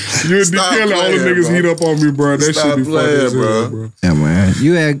 You and D-Kelly, all the niggas heat up on me, bro. That shit be playing, bro. Yeah, man.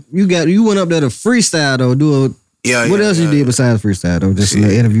 You went up there to freestyle though. What else you did besides freestyle though? Just an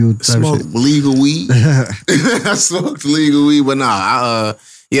interview type smoked shit? Legal weed. I smoked legal weed, but nah,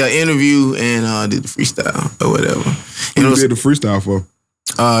 interview and did the freestyle or whatever. Who you did the freestyle for?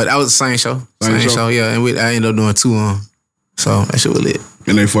 That was the same show. Same show, yeah. And I ended up doing 2 on. So that shit was lit.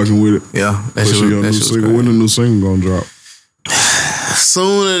 And they fucking with it. Yeah. That shit was great. When the new single gonna drop?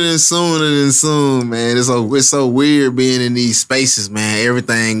 Sooner than soon, man. It's so weird being in these spaces, man.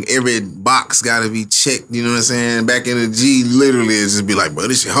 Every box gotta be checked, you know what I'm saying? Back in the G, literally, it's just be like, bro,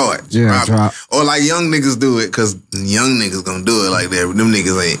 this shit hard. Yeah, drop. Or like young niggas do it, cause young niggas gonna do it like that. But them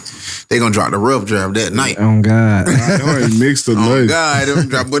niggas ain't. They gonna drop the rough draft that night. Oh, God. They ain't mixed the night. Oh, God. Them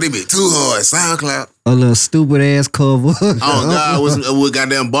drop, but they be too hard. SoundCloud. A little stupid ass cover. Oh, God. With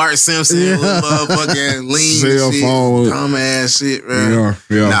goddamn Bart Simpson with motherfucking lean cell shit. Phone. Dumb ass shit, man.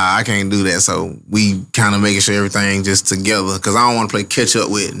 Yeah. Nah, I can't do that. So we kind of making sure everything just together. Cause I don't want to play catch up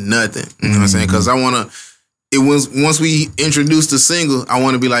with nothing. You know what I'm saying? Cause I want to. Once we introduce the single, I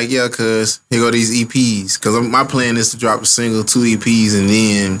want to be like, yeah, cuz here go these EPs. Cause my plan is to drop a single, 2 EPs, and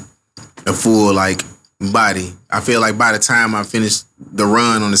then a full like body. I feel like by the time I finish the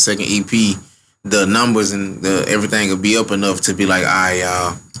run on the second EP, the numbers and everything will be up enough to be like, all right,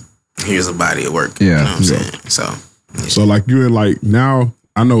 y'all, here's a body of work. Yeah. You know what I'm saying? So like you in like now,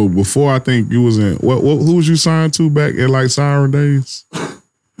 I know before I think you was in who was you signed to back at like Siren Days?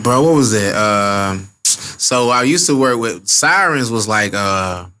 Bro, what was that? So I used to work with Sirens was like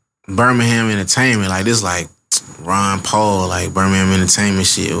Birmingham Entertainment, like this like Ron Paul, like Birmingham Entertainment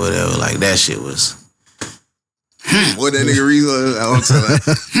shit or whatever. Like that shit was what that nigga reason I'm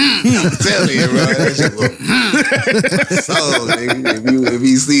telling you, bro. That shit was so nigga, if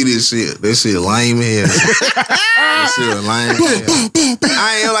you see this shit, that shit lame as that shit lame as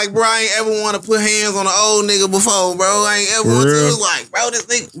I ain't like, bro, I ain't ever want to put hands on an old nigga before, bro. I ain't ever want to. It was like, bro, this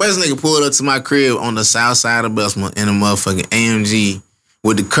nigga pulled up to my crib on the south side of Bessemer in a motherfucking AMG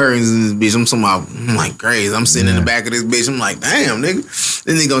with the curtains in this bitch. I'm like crazy. I'm sitting in the back of this bitch. I'm like, damn, nigga.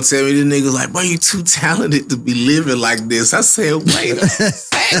 Then they gonna tell me, this nigga like, bro, you too talented to be living like this. I said, wait a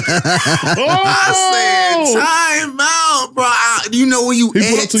second. I said, time out, bro. You know where you He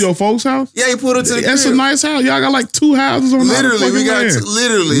pulled up to your folks' house? Yeah, he pulled up to the That's crib. a nice house. Y'all got like 2 houses on Literally, we got land.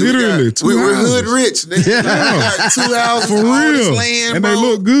 literally 2 we're houses. hood rich. Nigga. We got 2 houses, For all this real. land, And bro. they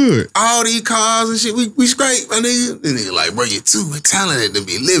look good. All these cars and shit, we straight, my nigga. The nigga like, bro, you're too talented to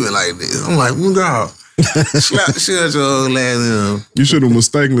be living like this. I'm like, God. Slap the shit out your old ass. You should have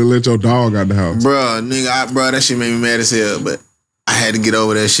mistakenly let your dog out the house. Bro, nigga, that shit made me mad as hell, but I had to get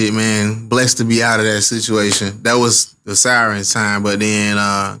over that shit, man. Blessed to be out of that situation. That was the Sirens time, but then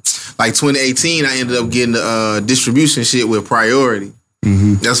like 2018, I ended up getting the distribution shit with Priority.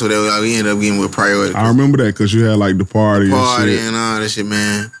 Mm-hmm. That's what we ended up getting with Priority. I remember that because you had like the party and shit. And all that shit,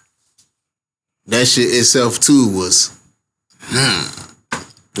 man. That shit itself too was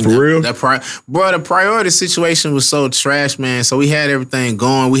For real? The Priority situation was so trash, man. So we had everything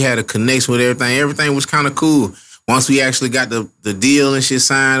going. We had a connection with everything. Everything was kind of cool. once we actually got the deal and shit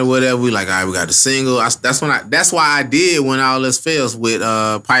signed or whatever, we like, all right, we got the single. That's why I did When All Else Fails with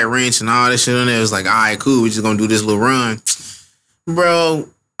Pipe Wrench and all that shit on there. It was like, all right, cool, we just gonna do this little run. Bro,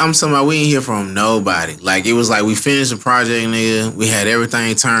 I'm talking about we ain't hear from nobody. Like, it was like we finished the project, nigga. We had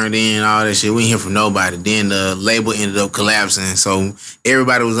everything turned in, all that shit. We ain't hear from nobody. Then the label ended up collapsing. So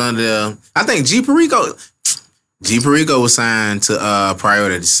everybody was under I think G Perico was signed to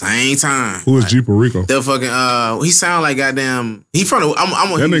Priority at the same time. Who is G Perico? The fucking he sound like goddamn. He from the.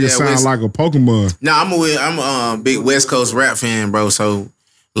 I'm a that nigga sound like a Pokemon. No, I'm a big West Coast rap fan, bro. So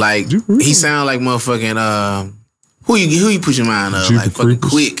like he sound like motherfucking who you put your mind up like fucking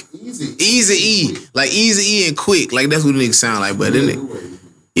Quick, Easy E, like Easy E and Quick, like that's what the nigga sound like. But then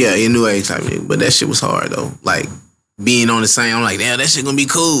New Age type nigga. But that shit was hard though. Like being on the same, I'm like, damn, that shit gonna be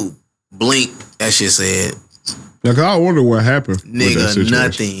cool. Blink, that shit said. Yeah, cause I wonder what happened. Nigga,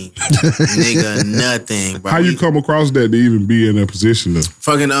 nothing. Nigga, nothing, bro. How you come across that to even be in that position though?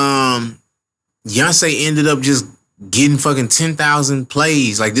 Fucking Beyonce ended up just getting fucking 10,000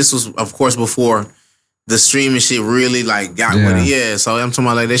 plays. Like this was, of course, before the streaming shit really like got with it. Yeah, so I'm talking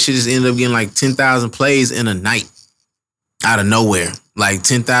about like that shit just ended up getting like 10,000 plays in a night. Out of nowhere. Like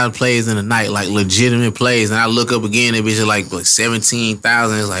 10,000 plays in a night, like legitimate plays. And I look up again, it bitch like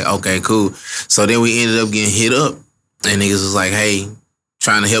 17,000. It's like, okay, cool. So then we ended up getting hit up. And niggas was like, hey,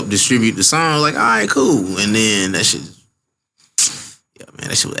 trying to help distribute the song. I was like, all right, cool. And then that shit, yeah, man,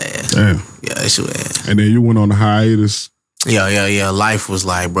 that shit was ass. Damn. Yeah, that shit was ass. And then you went on the hiatus. Yeah. Life was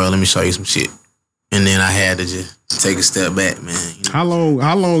like, bro, let me show you some shit. And then I had to just take a step back, man. You know?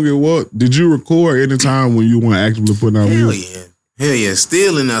 How long it was? Did you record any time when you weren't actively putting out music? Hell yeah.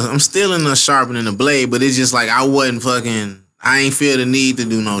 I'm still in the sharpening the blade, but it's just like I ain't feel the need to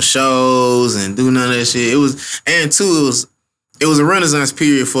do no shows and do none of that shit. It was a renaissance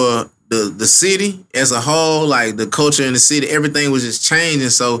period for the city as a whole, like the culture in the city, everything was just changing.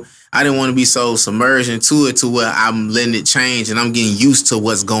 So I didn't want to be so submerged into it to where I'm letting it change and I'm getting used to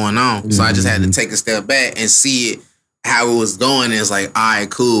what's going on. So I just had to take a step back and see it, how it was going. And it's like, all right,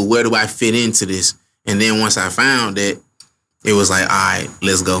 cool. Where do I fit into this? And then once I found that, it was like, all right,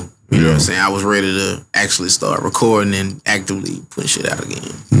 let's go. You know what I'm saying? I was ready to actually start recording and actively putting shit out again.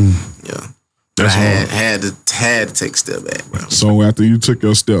 Yeah. But I had to take a step back, bro. So after you took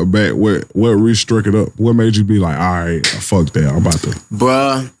your step back, what restruck it up? What made you be like, all right, fuck that, I'm about to.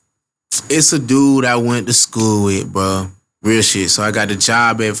 Bruh, it's a dude I went to school with, bruh. Real shit. So I got the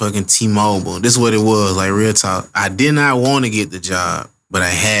job at fucking T-Mobile. This is what it was, like real talk. I did not want to get the job, but I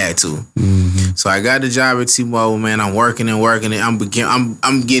had to. So I got the job at T-Mobile, man. I'm working and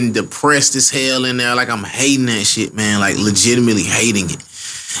I'm getting depressed as hell in there. Like I'm hating that shit, man. Like legitimately hating it.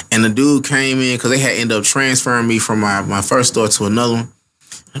 And the dude came in because they had ended up transferring me from my first store to another one.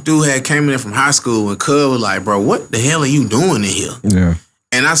 The dude had came in from high school and Cub was like, bro, what the hell are you doing in here? Yeah.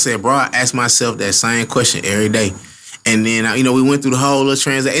 And I said, bro, I ask myself that same question every day. And then, we went through the whole little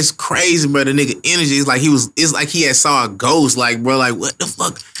transaction. It's crazy, bro. The nigga energy is like it's like he had saw a ghost. Like, bro, like, what the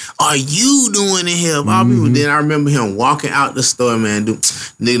fuck are you doing in here? Then I remember him walking out the store, man.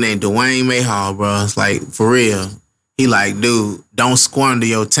 Nigga named Dwayne Mayhall, bro. It's like, for real. He like, dude, don't squander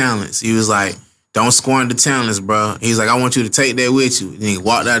your talents. He was like, don't squander talents, bro. He's like, I want you to take that with you. And he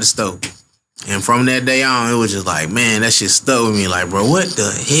walked out the store. And from that day on, it was just like, man, that shit stuck with me. Like, bro, what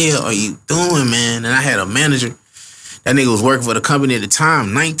the hell are you doing, man? And I had a manager. That nigga was working for the company at the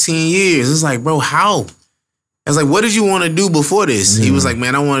time, 19 years. It's like, bro, how? I was like, what did you want to do before this? He was like,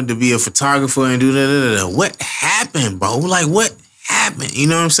 man, I wanted to be a photographer and do da. What happened, bro? Like, what happened? You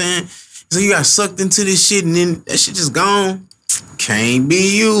know what I'm saying? So you got sucked into this shit and then that shit just gone. Can't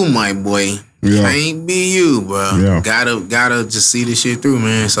be you, my boy. Yeah. Can't be you, bro. Yeah. Gotta just see this shit through,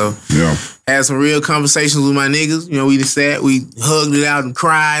 man. So had some real conversations with my niggas. We just sat, we hugged it out and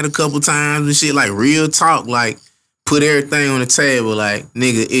cried a couple times and shit. Like real talk, like put everything on the table. Like,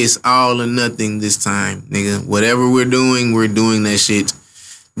 nigga, it's all or nothing this time, nigga. Whatever we're doing that shit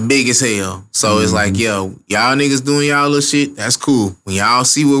big as hell. So it's like, yo, y'all niggas doing y'all little shit, that's cool. When y'all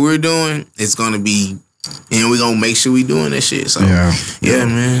see what we're doing, it's gonna be, and we gonna make sure we doing that shit. So yeah,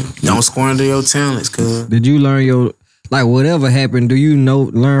 man, don't squander your talents, cuz. Did you learn whatever happened, do you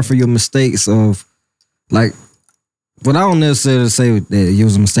learn from your mistakes of, like, but I don't necessarily say that it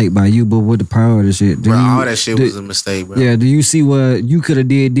was a mistake by you, but with the priority shit. All that shit was a mistake, bro. Yeah, do you see what you could have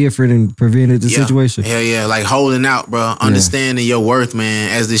did different and prevented the situation? Hell yeah, like holding out, bro. Understanding your worth, man,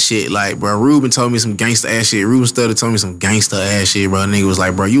 as this shit. Like, bro, Ruben told me some gangster ass shit. Ruben Stutter told me some gangster ass shit, bro. Nigga was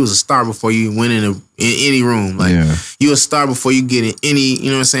like, bro, you was a star before you went in any room. Like, you a star before you get in any, you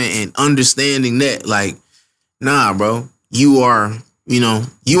know what I'm saying? And understanding that, like, nah, bro, you are you know,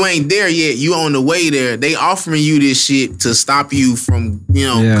 you ain't there yet. You on the way there. They offering you this shit to stop you from, you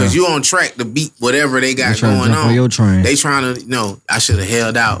know, because you on track to beat whatever they got going on. Your train. They trying to, you know, I should have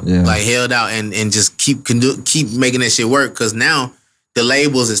held out. Yeah. Like held out and just keep making that shit work. Because now the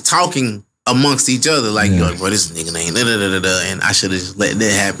labels is talking amongst each other. Like, you're like, bro, this nigga ain't da-da-da-da-da. And I should have just let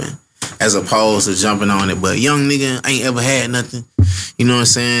that happen. As opposed to jumping on it. But young nigga ain't ever had nothing. You know what I'm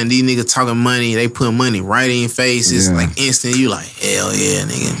saying? These niggas talking money. They put money right in your face. It's like instant. You like, hell yeah,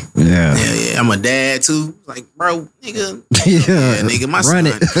 nigga. Yeah. Hell yeah. I'm a dad too. Like, bro, nigga. Yeah. Nigga, my Run son.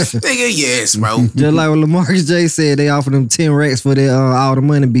 it. Nigga, yes, bro. Just like what Lamarcus J said, they offered him 10 racks for their all the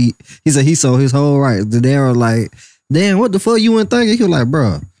money beat. He said he sold his whole rights. The dad was like, damn, what the fuck you went thinking? He was like,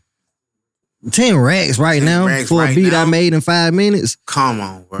 bro, 10 racks right 10 now racks for a beat I made in 5 minutes. Come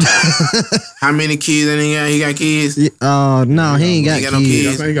on, bro. How many kids that he got? He got kids? No, he ain't got kids. No kids.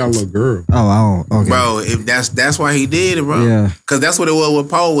 I think he got a little girl. Oh, I don't. Okay. Bro, if that's why he did it, bro. Yeah. Cause that's what it was with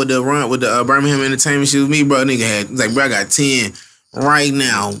Paul with the run with the Birmingham Entertainment shit with me, bro. Nigga had he's like, bro, I got 10 right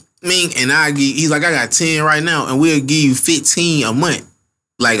now. He's like, I got 10 right now, and we'll give you 15 a month.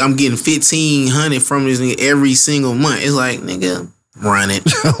 Like I'm getting 1,500 from this nigga every single month. It's like, nigga. Run it.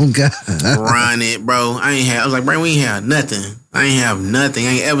 Oh, God. Run it, bro. I was like, bro, we ain't have nothing. I ain't have nothing. I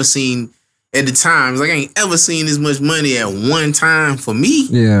ain't ever seen, at the time, it's like I ain't ever seen this much money at one time for me.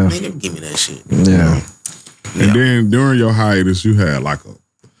 Yeah. Nigga, give me that shit. Yeah. And then during your hiatus, you had like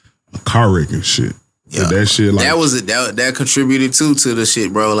a car wreck and shit. Yeah. That shit like... That contributed too to the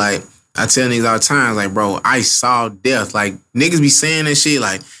shit, bro. Like, I tell niggas all the time, like, bro, I saw death. Like, niggas be saying that shit,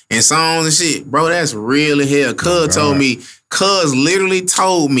 like, in songs and shit. Bro, that's real as hell. Cuz literally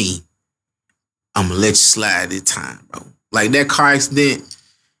told me, I'm gonna let you slide this time, bro. Like that car accident,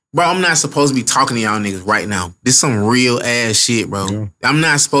 bro, I'm not supposed to be talking to y'all niggas right now. This some real ass shit, bro. Yeah. I'm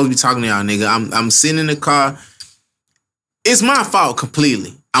not supposed to be talking to y'all nigga. I'm sitting in the car. It's my fault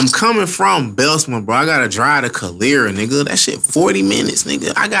completely. I'm coming from Belsman, bro. I gotta drive to Calera, nigga. That shit 40 minutes,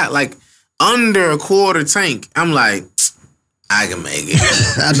 nigga. I got like under a quarter tank. I'm like, I can make it.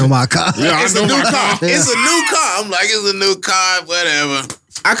 I know my car. Yeah, it's a new car. It's a new car. I'm like, it's a new car, whatever.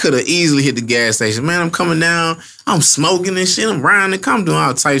 I could have easily hit the gas station. Man, I'm coming down. I'm smoking and shit. I'm riding the car. I'm doing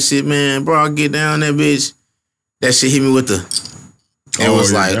all type shit, man. Bro, I get down that bitch. That shit hit me with the... It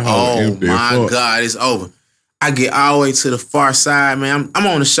was like, oh my God, it's over. I get all the way to the far side, man. I'm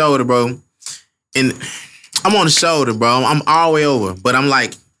on the shoulder, bro. And I'm on the shoulder, bro. I'm all the way over. But I'm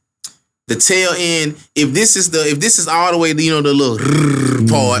like, the tail end, if this is all the way, you know, the little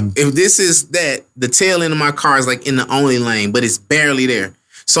part, if this is that, the tail end of my car is like in the only lane, but it's barely there.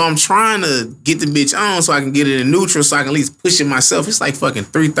 So I'm trying to get the bitch on so I can get it in neutral so I can at least push it myself. It's like fucking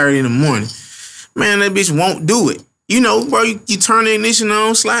 3:30 in the morning. Man, that bitch won't do it. You know, bro, you turn the ignition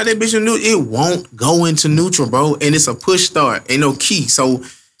on, slide that bitch in neutral, it won't go into neutral, bro. And it's a push start, ain't no key. So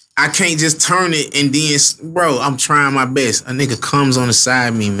I can't just turn it and then, bro, I'm trying my best. A nigga comes on the side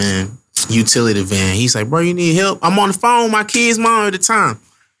of me, man. Utility van. He's like, bro, you need help? I'm on the phone with my kid's mom at the time.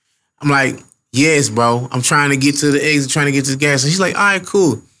 I'm like, yes, bro. I'm trying to get to the exit, trying to get to the gas. So he's like, all right,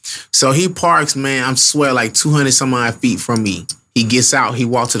 cool. So he parks, man, I'm swear like 200 some odd feet from me. He gets out, he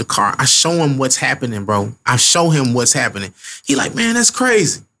walks to the car. I show him what's happening, bro. I show him what's happening. He like, man, that's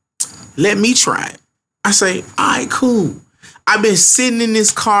crazy. Let me try it. I say, all right, cool. I've been sitting in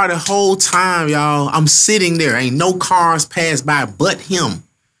this car the whole time, y'all. I'm sitting there. Ain't no cars pass by but him.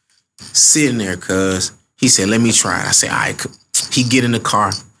 Sitting there, cuz. He said, let me try it. I said, all right. He get in the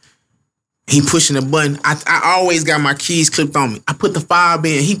car. He pushing the button. I always got my keys clipped on me. I put the fob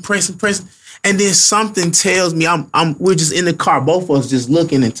in. He pressing. And then something tells me, we're just in the car. Both of us just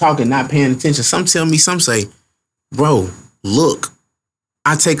looking and talking, not paying attention. Some tell me, some say, bro, look.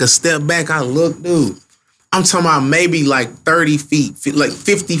 I take a step back. I look, dude. I'm talking about maybe like 30 feet, like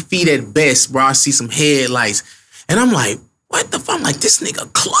 50 feet at best, bro. I see some headlights. And I'm like, what the fuck? I'm like, this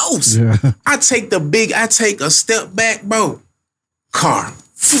nigga close. Yeah. I take a step back, bro. Car.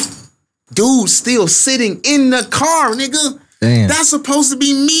 Dude still sitting in the car, nigga. Damn. That's supposed to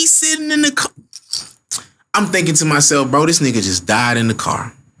be me sitting in the car. I'm thinking to myself, bro, this nigga just died in the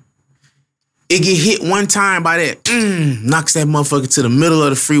car. It get hit one time by that, knocks that motherfucker to the middle of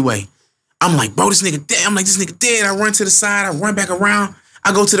the freeway. I'm like, bro, this nigga dead. I'm like, this nigga dead. I run to the side. I run back around.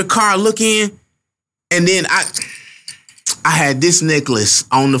 I go to the car, look in. And then I had this necklace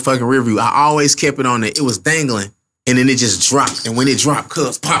on the fucking rear view. I always kept it on there. It was dangling. And then it just dropped. And when it dropped,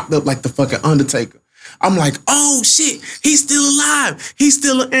 cuz popped up like the fucking Undertaker. I'm like, oh shit, he's still alive. He's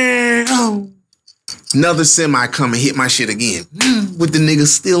still Another semi come and hit my shit again. With the nigga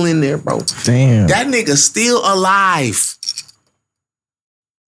still in there, bro. Damn. That nigga still alive.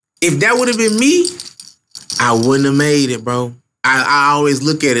 If that would have been me, I wouldn't have made it, bro. I always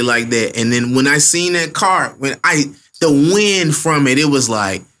look at it like that. And then when I seen that car, the wind from it, it was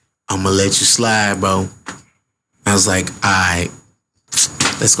like, I'm gonna let you slide, bro. I was like, all right,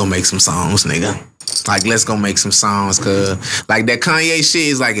 let's go make some songs, nigga. Like, let's go make some songs, cause like that Kanye shit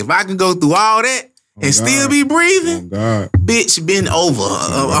is like, if I can go through all that and still be breathing, bitch, been over.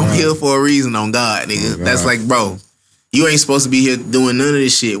 I'm here for a reason, on God, nigga. That's like, bro, you ain't supposed to be here doing none of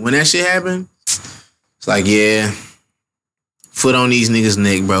this shit. When that shit happened, it's like, yeah, foot on these niggas'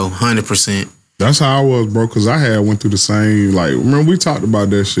 neck, bro, 100%. That's how I was, bro, because I went through the same, like, remember we talked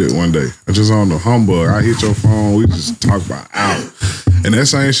about that shit one day. I just on the humbug. I hit your phone, we just talked about out. And that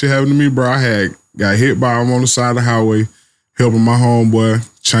same shit happened to me, bro. I got hit by him on the side of the highway, helping my homeboy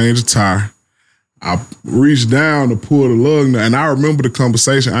change a tire. I reached down to pull the lug, and I remember the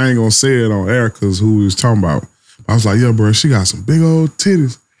conversation. I ain't gonna say it on air because who we was talking about. I was like, yeah, bro, she got some big old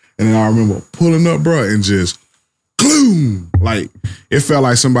titties. And then I remember pulling up, bro, and just gloom. Like, it felt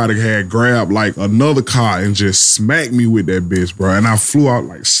like somebody had grabbed like another car and just smacked me with that bitch, bro. And I flew out,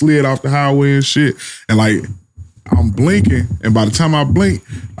 like slid off the highway and shit. And like, I'm blinking, and by the time I blink,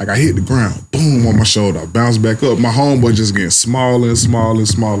 like I hit the ground, boom, on my shoulder. I bounced back up. My homeboy just getting smaller and smaller and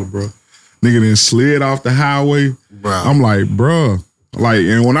smaller, bro. Nigga then slid off the highway. Bro. I'm like, bro. Like,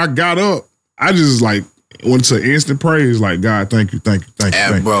 and when I got up, I just like went to instant praise, like, God, thank you.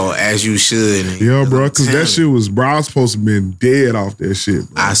 Bro, as you should. Yeah, bro, because that shit was, bro, I was supposed to have been dead off that shit,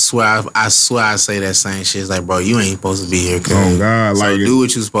 bro. I swear I say that same shit. It's like, bro, you ain't supposed to be here, cuz. Oh, God. So like, do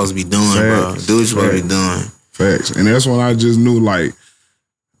what you supposed to be doing, facts, bro. Do what you supposed to be doing. Facts. And that's when I just knew, like,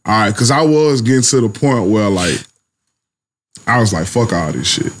 all right, because I was getting to the point where, like, I was like, fuck all this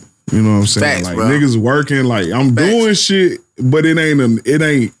shit. You know what I'm saying? Facts, like, bro. niggas working, like, I'm doing shit, but it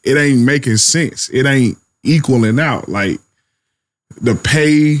ain't making sense. It ain't equaling out. Like, the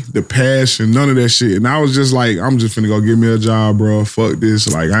pay, the passion, none of that shit. And I was just like, I'm just finna go get me a job, bro. Fuck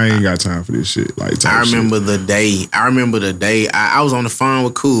this. Like, I ain't got time for this shit. Like, I remember the day. I was on the phone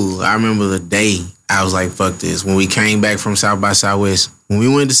with Cool. I remember the day I was like, fuck this. When we came back from South by Southwest, when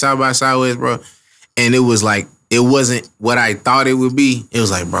we went to South by Southwest, bro, and it was like, it wasn't what I thought it would be. It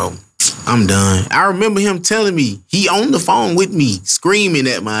was like, bro, I'm done. I remember him telling me, he on the phone with me, screaming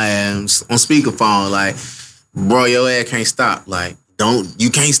at my ass on speakerphone, like, bro, your ass can't stop. Like, you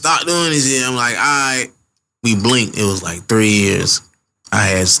can't stop doing this shit. I'm like, all right. We blinked. It was like 3 years. I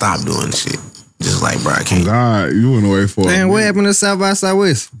had stopped doing this shit. Just like, bro, I can't. God, you went away for it. Man, what happened to South by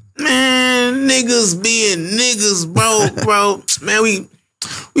Southwest? Man, niggas being niggas, bro. Man,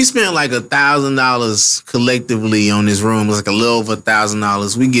 we spent like $1,000 collectively on this room. It was like a little over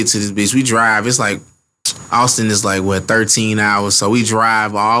 $1,000. We get to this bitch. We drive. It's like, Austin is like, 13 hours. So we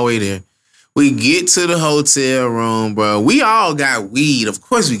drive all the way there. We get to the hotel room, bro. We all got weed. Of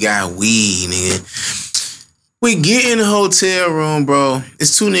course we got weed, nigga. We get in the hotel room, bro.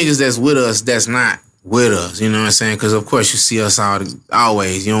 It's two niggas that's with us that's not with us. You know what I'm saying? Because, of course, you see us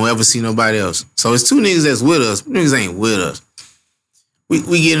always. You don't ever see nobody else. So it's two niggas that's with us. Niggas ain't with us. We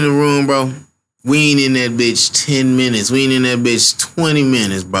get in the room, bro. We ain't in that bitch 10 minutes. We ain't in that bitch 20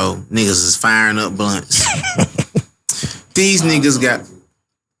 minutes, bro. Niggas is firing up blunts. These niggas got,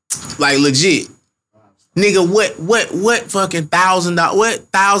 like, legit. Nigga, what fucking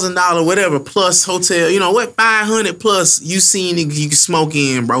 $1,000, whatever, plus hotel, you know, what 500 plus you seen niggas you can smoke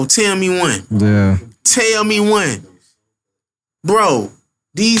in, bro? Tell me one. Yeah. Tell me one. Bro,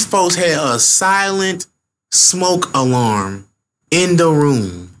 these folks had a silent smoke alarm in the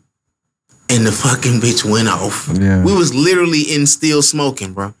room, and the fucking bitch went off. Yeah. We was literally in still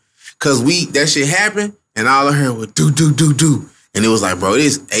smoking, bro. Cause that shit happened, and all I heard was do. And it was like, bro,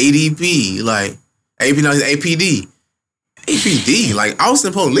 this ADP, like, it's APD. APD, like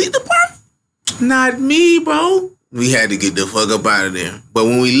Austin Police Department? Not me, bro. We had to get the fuck up out of there. But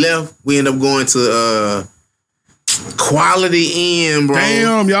when we left, we ended up going to Quality Inn, bro.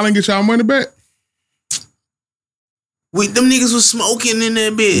 Damn, y'all didn't get y'all money back? Them niggas was smoking in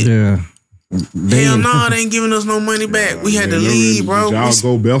that bitch. Yeah. Hell no, they ain't giving us no money back. We had to leave, bro. Y'all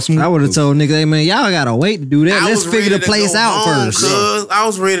go Belsman? I would have told niggas, hey man, y'all gotta wait to do that. Let's figure the place out first. Cause I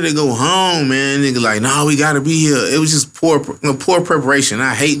was ready to go home, man. Nigga, like, nah, we gotta be here. It was just poor preparation.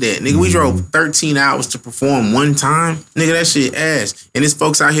 I hate that. Nigga, we drove 13 hours to perform one time. Nigga, that shit ass. And there's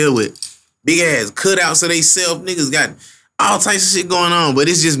folks out here with big ass cutouts of they self. Niggas got all types of shit going on, but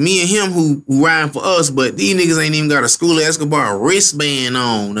it's just me and him who riding for us. But these niggas ain't even got a Skoolie Escobar wristband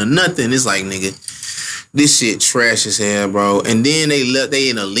on or nothing. It's like, nigga, this shit trash as hell, bro. And then they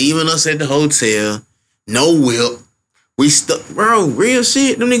end up leaving us at the hotel. No whip. We stuck, bro. Real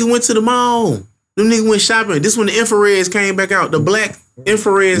shit. Them niggas went to the mall. Them niggas went shopping. This when the infrareds came back out. The black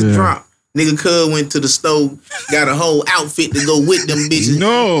infrareds dropped. Nigga Cub went to the store, got a whole outfit to go with them bitches.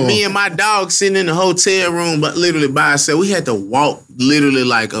 No. Me and my dog sitting in the hotel room, but literally by ourselves. We had to walk literally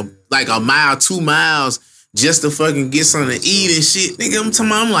like a mile, 2 miles just to fucking get something to eat and shit. Nigga,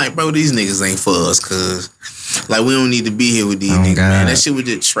 I'm like, bro, these niggas ain't for us, cuz. Like, we don't need to be here with these niggas, man. That shit was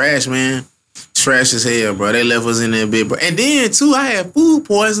just trash, man. Trash as hell, bro. They left us in there, bit, bro. And then, too, I had food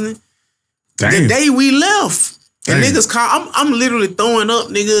poisoning the day we left. And niggas call, I'm literally throwing up,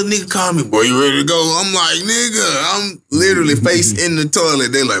 nigga. Nigga call me, boy, you ready to go? I'm like, nigga, I'm literally face in the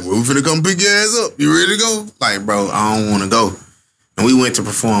toilet. They like, well, we finna come pick your ass up. You ready to go? Like, bro, I don't want to go. And we went to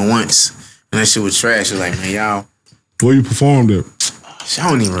perform once. And that shit was trash. It was like, man, y'all. Where you performed at? I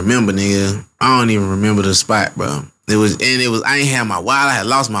don't even remember, nigga. I don't even remember the spot, bro. I ain't had my wallet. I had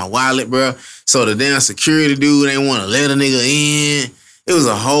lost my wallet, bro. So the damn security dude ain't want to let a nigga in. It was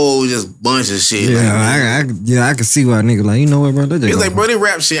a whole just bunch of shit. Yeah, I can see why nigga like, you know what, bro? It's like, bro, this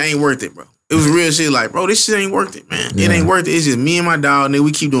rap shit ain't worth it, bro. It was real shit like, bro, this shit ain't worth it, man. Yeah. It ain't worth it. It's just me and my dog, nigga.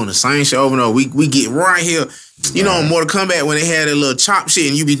 We keep doing the same shit over and over. We get right here. You know, on Mortal Kombat when they had that little chop shit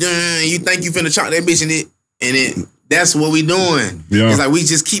and you be doing, you think you finna chop that bitch and that's what we doing. Yeah. It's like we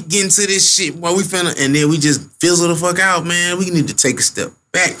just keep getting to this shit while we finna, and then we just fizzle the fuck out, man. We need to take a step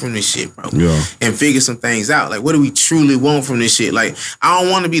back from this shit, bro. Yeah. And figure some things out. Like, what do we truly want from this shit? Like, I don't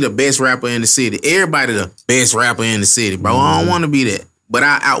want to be the best rapper in the city. Everybody the best rapper in the city, bro. I don't want to be that. But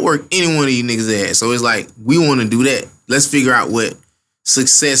I outwork any one of you niggas' ass. So it's like, we want to do that. Let's figure out what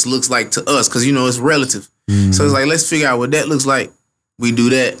success looks like to us. Because, you know, it's relative. So it's like, let's figure out what that looks like. We do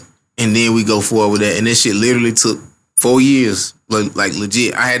that. And then we go forward with that. And this shit literally took 4 years. Like,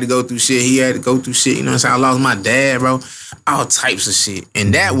 legit. I had to go through shit. He had to go through shit. You know what I'm saying? I lost my dad, bro. All types of shit.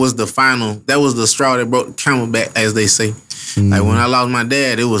 And that was the straw that broke the camel back, as they say. Like, when I lost my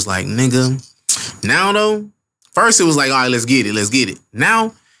dad, it was like, nigga. Now, though, first it was like, all right, let's get it.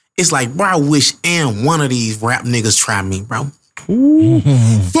 Now, it's like, bro, I wish one of these rap niggas try me, bro. Fall,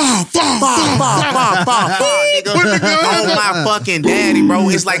 nigga. On my fucking daddy, bro.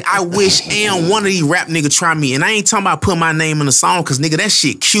 It's like, I wish one of these rap niggas try me. And I ain't talking about putting my name in the song, because, nigga, that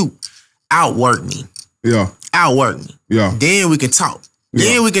shit cute. Outwork me. Yeah. Outwork me. Yeah. Then we can talk.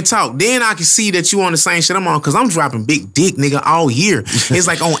 Then we can talk. Then I can see that you on the same shit I'm on, because I'm dropping big dick, nigga, all year. It's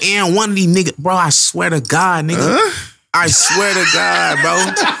like on one of these niggas, bro, I swear to God, nigga. I swear to God,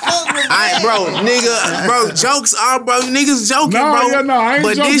 bro. Jokes are, bro. Niggas joking, bro. Yeah, no, I ain't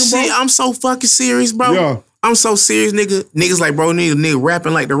but joking, this shit, bro. I'm so fucking serious, bro. Yeah. I'm so serious, nigga. Niggas like, bro, need a nigga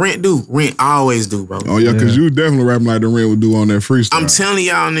rapping like the Rent do. Rent always do, bro. Oh, yeah, because you definitely rapping like the Rent would do on that freestyle. I'm telling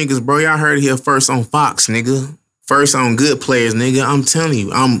y'all niggas, bro. Y'all heard it here first on Fox, nigga. First on Good Players, nigga. I'm telling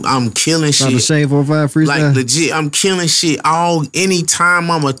you, I'm killing shit. Not the Shane 45 freestyle? Like, legit, I'm killing shit anytime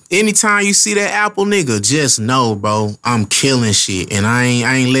you see that Apple, nigga, just know, bro, I'm killing shit. And I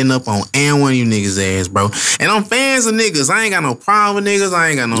ain't letting up on one of you niggas' ass, bro. And I'm fans of niggas. I ain't got no problem with niggas. I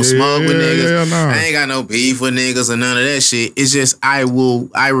ain't got no smoke with niggas. Yeah, I ain't got no beef with niggas or none of that shit. It's just, I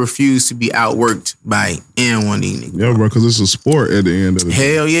refuse to be outworked by one of these niggas. Yeah, bro, because it's a sport at the end of the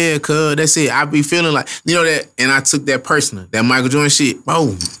day. Hell yeah, cuz. That's it. I be feeling like, you know that, and I took that personal, that Michael Jordan shit.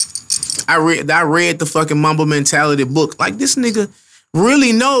 Bro, I read the fucking Mamba Mentality book. Like, this nigga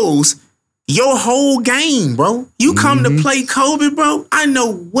really knows your whole game, bro. You come to play Kobe, bro. I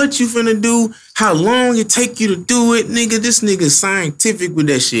know what you finna do, how long it take you to do it, nigga. This nigga scientific with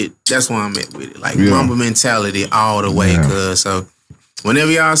that shit. That's why I'm at with it. Like, Mamba Mentality all the way, cuz. So,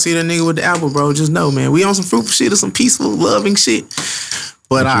 whenever y'all see that nigga with the apple, bro, just know, man, we on some fruitful shit or some peaceful, loving shit.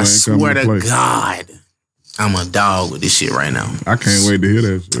 But I swear to God, I'm a dog with this shit right now. I can't wait to hear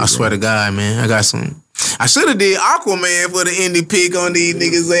that shit. I swear to God, man. I got some. I should have did Aquaman for the indie pick on these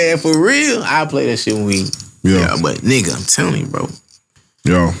niggas' ass for real. I play that shit when we. Yeah, but nigga, I'm telling you, bro.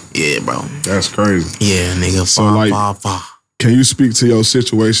 Yo. Yeah, bro. That's crazy. Yeah, nigga. Far. Can you speak to your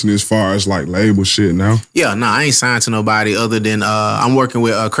situation as far as like label shit now? Yeah, I ain't signed to nobody other than I'm working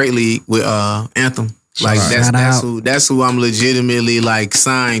with Crate League with Anthem. Like that's who I'm legitimately like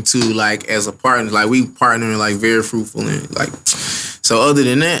signed to, like as a partner. Like we partnering like very fruitful and like, so other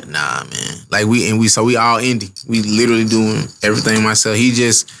than that, nah, man. Like we all indie. We literally doing everything myself. He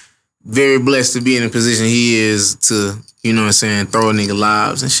just very blessed to be in the position he is to, you know what I'm saying, throw a nigga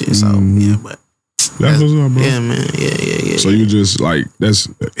lives and shit. So yeah, but that's what's up, bro. Yeah, man. Yeah. So you just like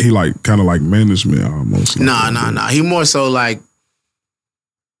he like kind of like management almost. Like nah. He more so like.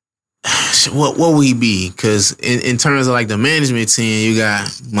 What will he be? Because in terms of like the management team, you got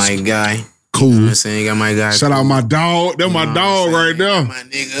my guy. Cool. You know what I'm saying? You got my guy. Shout out my dog. That's my dog right there. My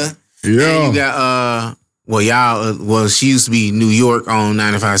nigga. Yeah. And you got Well, y'all, she used to be New York on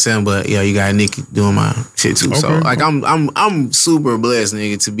 95.7, but yeah, you got Nikki doing my shit too. So like, I'm super blessed,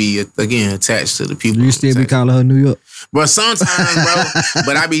 nigga, to be again attached to the people. You still be calling her New York, but sometimes, bro.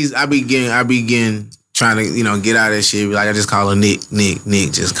 But I be getting trying to get out of that shit. Like I just call her Nick.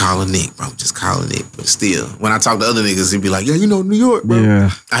 Just call her Nick, bro. Just call her Nick. But still, when I talk to other niggas, they be like, yeah, New York, bro. Yeah.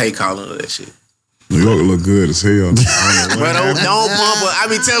 I hate calling her that shit. New York look good as hell. But don't pump her. I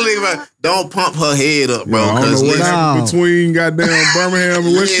be telling niggas, don't pump her head up, bro. I don't know what happened between goddamn Birmingham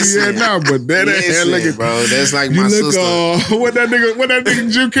and where she at now, but that ain't looking, bro. That's like my sister. What that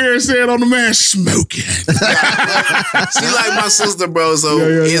nigga Jim Carrey said on the man, smoking. She like my sister, bro. So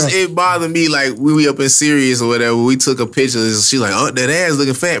it bothered me. Like we up in Sirius or whatever. We took a picture. She like, oh, that ass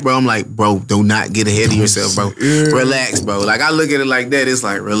looking fat, bro. I'm like, bro, do not get ahead of yourself, bro. Yeah. Relax, bro. Like I look at it like that. It's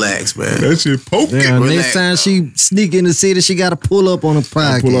like, relax, man. That shit poking. Yeah, next time she sneak in the city, she got to pull up on the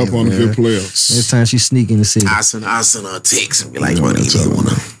podcast. Pull up on the good players. Next time she sneak in the city, I send her a text and be like, "What do you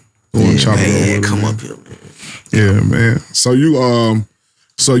wanna come up here, man?" Yeah, man. So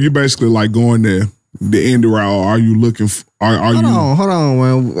you basically like going there the indie route. Are you looking? Hold on,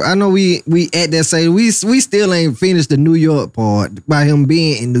 man. I know we at that say we still ain't finished the New York part by him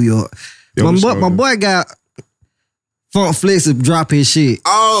being in New York. Yeah, my boy got. Funk Flex to drop his shit.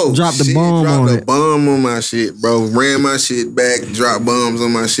 Oh, drop the bomb on it. Dropped the bomb on my shit, bro. Ran my shit back, dropped bombs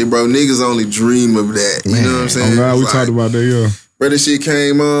on my shit, bro. Niggas only dream of that. You know what I'm saying? I'm glad we talked about that, yeah. Bro, that shit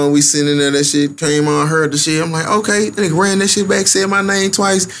came on. We sitting there, that shit came on, heard the shit. I'm like, okay. That nigga ran that shit back, said my name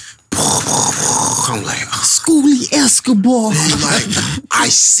twice. I'm like, Skoolie Escobar. I'm like, I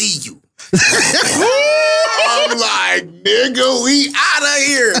see you. I'm like, nigga, we out of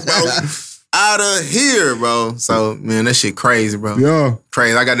here, bro. Out of here, bro. So, man, that shit crazy, bro. Yeah.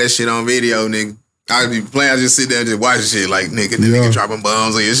 Crazy. I got that shit on video, nigga. I be playing, I just sit there and just watch the shit like, nigga, the nigga dropping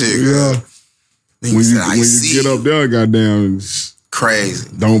bombs on your shit, girl. Yeah. When you get up there, goddamn, crazy.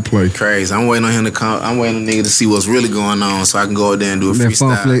 Don't play. Crazy. I'm waiting on him to come. I'm waiting on nigga to see what's really going on so I can go out there and do a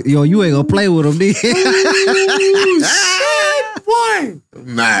freestyle. Yo, you ain't gonna play with him, dude. Shit, boy.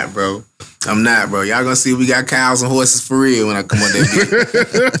 I'm not, bro. Y'all gonna see we got cows and horses for real when I come on there.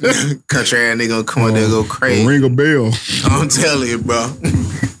 Country ass nigga gonna come on there and go crazy. Ring a bell. I'm telling you, bro.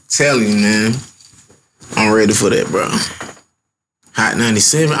 Telling you, man. I'm ready for that, bro. Hot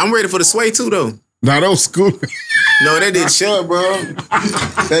 97. I'm ready for the sway too, though. Nah, that was Skoolie. No, that did shut, bro.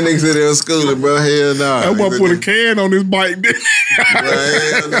 That nigga said it was Skoolie, bro. Hell no. That boy put a can on his bike, didn't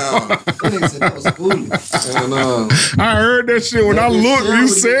hell no. That nigga said that was Skoolie. Hell no. I heard that shit when I looked. You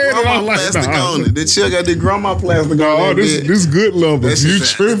said it. I was like, plastic on it. The chill got the grandma plastic on it. This good level. You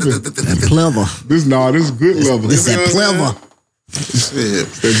tripping. Clever. This good level. This that clever.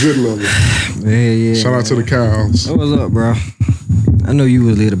 That good level. Yeah. Shout out to the cows. What's up, bro? I know you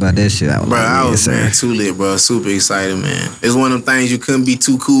was lit about that shit. I was too lit, bro. Super excited, man. It's one of them things you couldn't be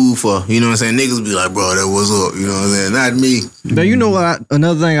too cool for. You know what I'm saying? Niggas be like, bro, that was up. You know what I'm saying? Not me. Now, you know what?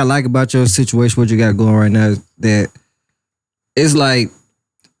 Another thing I like about your situation, what you got going right now, is that it's like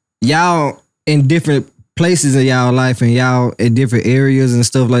y'all in different places in y'all life and y'all in different areas and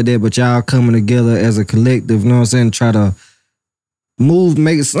stuff like that, but y'all coming together as a collective, you know what I'm saying? Try to move,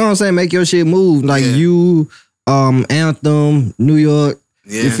 make it, you know what I'm saying? Make your shit move. Like you, Anthem, New York.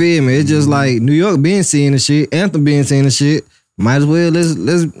 Yeah. You feel me? It's just like New York been seeing the shit, Anthem been seeing the shit. Might as well let's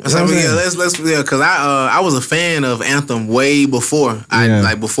because I was a fan of Anthem way before.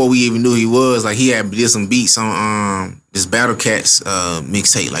 Before we even knew he was. Like he did some beats on this Battle Cats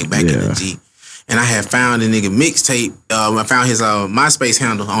mixtape like back in the G. And I had found a nigga mixtape. I found his MySpace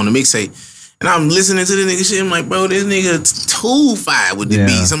handle on the mixtape. And I'm listening to the nigga shit. I'm like, bro, this nigga too fire with the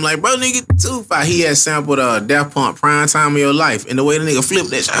beats. I'm like, bro, nigga too fire. He had sampled Daft Punk Prime Time of Your Life. And the way the nigga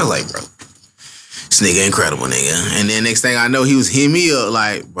flipped that shit, I was like, bro, this nigga incredible, nigga. And then next thing I know, he was hitting me up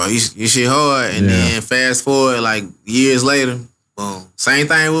like, bro, your shit hard. And then fast forward like years later, boom. Same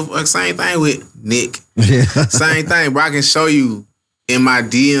thing with Nick. Yeah. Same thing, bro. I can show you in my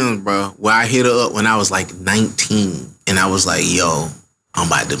DMs, bro, where I hit her up when I was like 19. And I was like, yo, I'm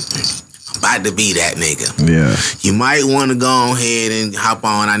about to be that nigga. Yeah. You might want to go ahead and hop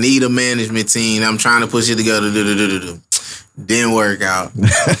on. I need a management team. I'm trying to push it together. Didn't work out.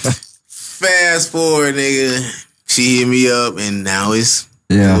 Fast forward, nigga. She hit me up, and now it's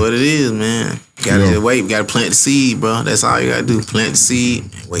what it is, man. Gotta just wait. Gotta plant the seed, bro. That's all you gotta do. Plant the seed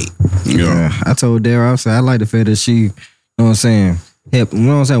and wait. Yeah. I told Dara, I said, I like the fact that she, you know what I'm saying, help, you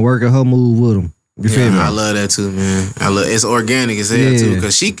know what I'm saying, working her move with him. You feel me? I love that too, man. It's organic as hell too.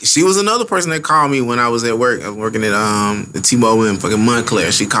 Cause she was another person that called me when I was at work. I was working at the T-Mobile in fucking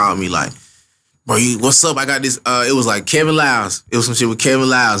Montclair. She called me like, bro, what's up? I got this. It was like Kevin Lyles. It was some shit with Kevin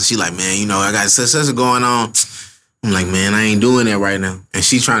Lyles. She like, man, you know, I got such going on. I'm like, man, I ain't doing that right now. And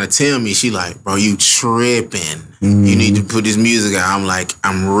she trying to tell me, she like, bro, you tripping. You need to put this music out. I'm like,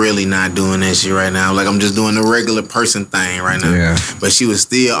 I'm really not doing that shit right now. Like, I'm just doing the regular person thing right now. Yeah. But she was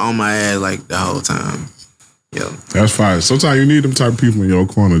still on my ass like the whole time. Yeah. That's fine. Sometimes you need them type of people in your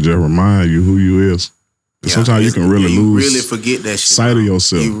corner just remind you who you is. Yeah, sometimes you can really lose. You really forget that shit. Sight of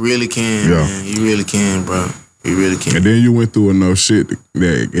yourself. You really can, man. You really can, bro. You really can. And then you went through enough shit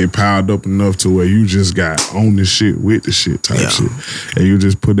that it piled up enough to where you just got on this shit with the shit type shit. And you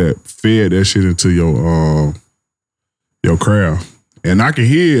just fed that shit into your craft. And I can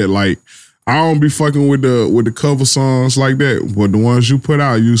hear it. Like, I don't be fucking with the cover songs like that, but the ones you put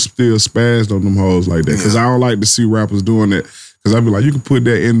out, you still spazzed on them hoes like that. Because I don't like to see rappers doing that. Because I be like, you can put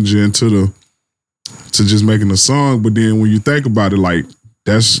that energy to just making a song, but then when you think about it, like,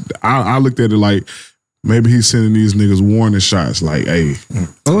 I looked at it like, maybe he's sending these niggas warning shots, like, hey.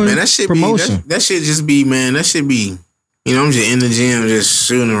 Man, that shit promotion. That shit just be, man, that shit be, you know, I'm just in the gym just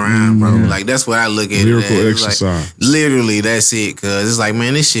shooting around, bro. Like, that's what I look at. Lyrical exercise. Like, literally, that's it, cuz it's like,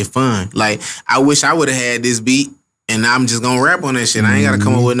 man, this shit fun. Like, I wish I would have had this beat and I'm just gonna rap on that shit. I ain't gotta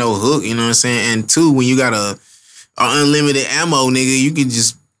come up with no hook, you know what I'm saying? And two, when you got a unlimited ammo, nigga, you can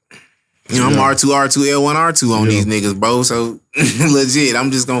just, you know, I'm R2, L1, R2 on these niggas, bro. So, legit,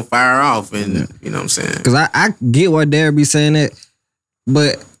 I'm just gonna fire off and, you know what I'm saying? Because I get why Derek be saying that,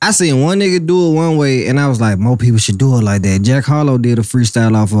 but I seen one nigga do it one way and I was like, more people should do it like that. Jack Harlow did a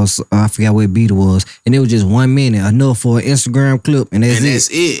freestyle off of, I forgot what beat it was, and it was just 1 minute, enough for an Instagram clip, and that's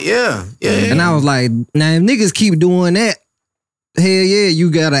it. Yeah. And I was like, now if niggas keep doing that, hell yeah,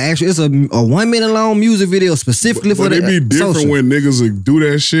 you gotta actually, it's a 1 minute long music video specifically for that. But it be different social. when niggas do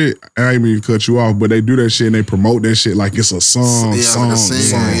that shit. I ain't mean to cut you off, but they do that shit and they promote that shit like it's a song.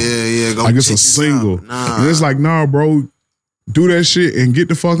 Yeah. Like it's a single. And it's like, nah, bro, do that shit and get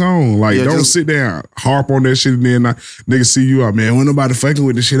the fuck on. Like, don't sit there, harp on that shit, and then niggas see you out, man. When nobody fucking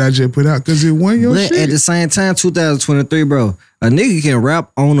with the shit I just put out, because it wasn't your shit. But at the same time, 2023, bro, a nigga can rap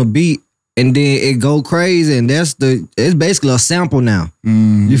on a beat and then it go crazy, and it's basically a sample now.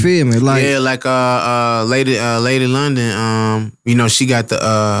 You feel me? Like, yeah, like Lady London, you know, she got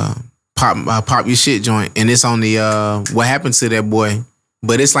the pop your shit joint, and it's on the What Happened to That Boy.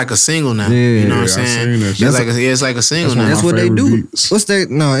 But it's like a single now. You know what I'm saying? It's like a single now. That's what they do. Beats. What's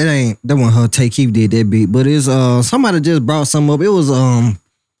that? No, it ain't. That one her Tay Keith did that beat. But it's somebody just brought some up. It was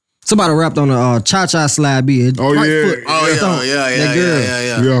somebody rapped on the Cha Cha Slide beat. Yeah.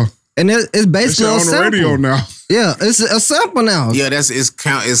 And it's basically on the radio now. Yeah, it's a sample now. Yeah, it's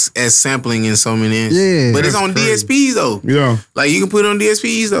as sampling in so many inches. Yeah. But it's on DSPs though. Yeah. Like, you can put it on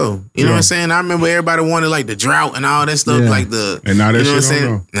DSPs though. You know what I'm saying? I remember everybody wanted like the drought and all that stuff. Like and now that you know shit what I'm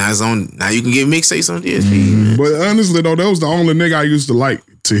saying? Now it's on. Now you can get mixtapes on DSP. Man. But honestly though, that was the only nigga I used to like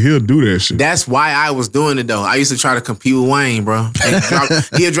to hear do that shit. That's why I was doing it though. I used to try to compete with Wayne, bro.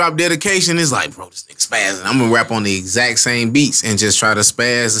 He'll drop Dedication. It's like, bro, this nigga spazzing. I'm gonna rap on the exact same beats and just try to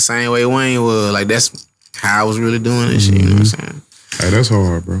spaz the same way Wayne was. Like, that's how I was really doing this shit. You know what I'm saying? Hey, that's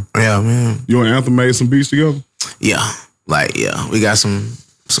hard, bro. Yeah, man. You and Anthem made some beats together? Yeah. We got some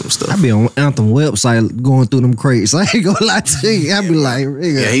stuff. I be on Anthem website going through them crates. I ain't gonna lie to you. I be like,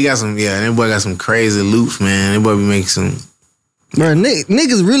 he got some. Yeah, that boy got some crazy loops, man. That boy be making some. Bro,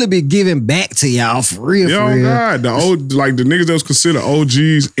 niggas really be giving back to y'all for real. God, the niggas that was considered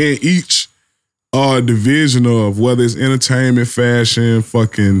OGs in each division of whether it's entertainment, fashion,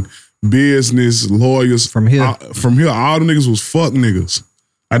 fucking business, lawyers. From here, all the niggas was fuck niggas.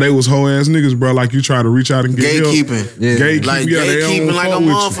 Like, they was hoe ass niggas, bro. Like, you try to reach out and get gatekeeping. Gatekeeping like a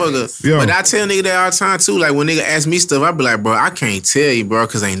motherfucker. Yeah. But I tell nigga that all the time too. Like, when nigga ask me stuff, I be like, bro, I can't tell you, bro,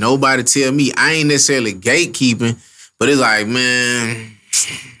 because ain't nobody tell me. I ain't necessarily gatekeeping, but it's like, man.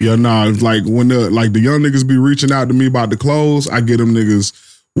 Yeah, nah. Like, when the young niggas be reaching out to me about the clothes, I get them niggas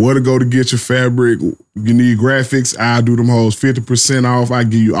where to go to get your fabric. You need graphics, I do them hoes 50% off. I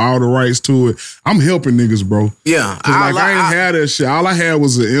give you all the rights to it. I'm helping niggas, bro. Yeah. I ain't had that shit. All I had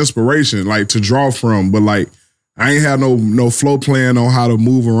was an inspiration, like, to draw from. But, like, I ain't had no flow plan on how to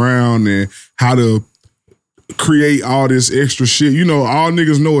move around and how to create all this extra shit. You know, all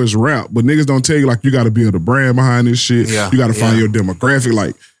niggas know is rap, but niggas don't tell you, like, you got to build a brand behind this shit. Yeah. You got to find your demographic.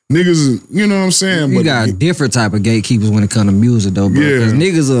 Like, niggas, you know what I'm saying? You got a different type of gatekeepers when it comes to music, though, bro. Because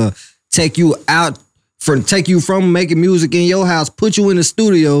niggas take you from making music in your house, put you in the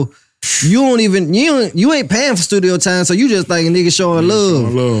studio. You ain't paying for studio time, so you just think a nigga showing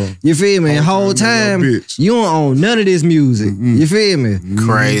love. You feel me? Whole time, you don't own none of this music. You feel me?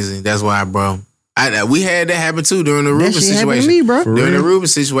 Crazy. That's why, bro. We had that happen too during the Ruben shit happened situation. to me, bro. During the Ruben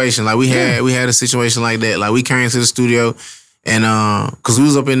situation, like we had a situation like that. Like we came to the studio, and cause we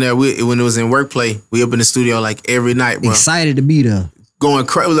was up in there when it was in Workplay. We up in the studio like every night, bro. Excited to be there. Going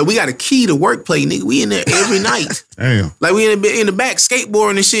crazy. Like, we got a key to Workplay, nigga. We in there every night. Damn. Like we in the back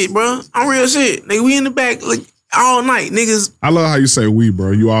skateboarding and shit, bro. On real shit, nigga. We in the back like all night, niggas. I love how you say we,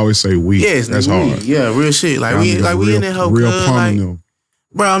 bro. You always say we. Yes, that's nigga, hard. Yeah, real shit. Like we in that whole real club, pumping like, them.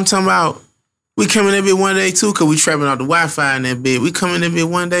 bro. I'm talking about. We come in that bit one day too, cause we trapping out the Wi-Fi in that bit. We come in that bit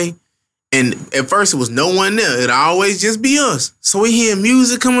one day, and at first it was no one there. It'd always just be us. So we hear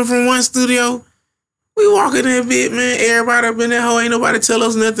music coming from one studio. We walk in that bit, man. Everybody up in that hole. Ain't nobody tell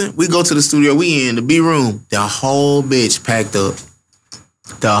us nothing. We go to the studio. We in the B room. The whole bitch packed up.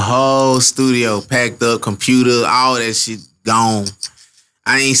 The whole studio packed up. Computer, all that shit gone.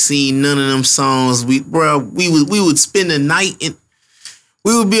 I ain't seen none of them songs. We would spend the night in.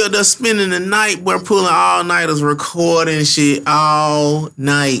 We would be up there spending the night, bro, pulling all-nighters, recording shit all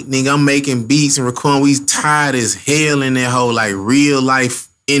night. Nigga, I'm making beats and recording. We tired as hell in that whole, like, real life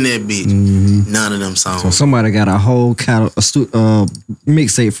in that bitch. Mm-hmm. None of them songs. So somebody got a whole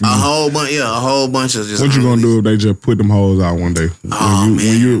mixtape for you. A whole bunch of just. What you gonna do if they just put them hoes out one day? When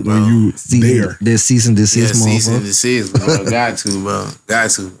you there? That cease and desist, motherfucker. Cease and desist, bro. Got to, bro. Got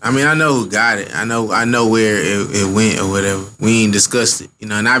to. I mean, I know who got it. I know where it went or whatever. We ain't discussed it, you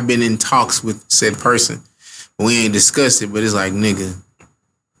know. And I've been in talks with said person, but we ain't discussed it. But it's like, nigga,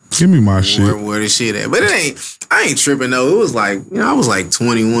 give me my shit. Where the shit at? But I ain't tripping though. It was like, you know, I was like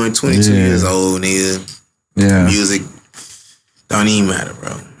 21, 22 years old, nigga. Yeah. Music don't even matter,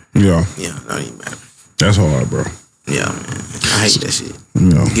 bro. Yeah. Yeah, don't even matter. That's hard, bro. Yeah, man. I hate that shit.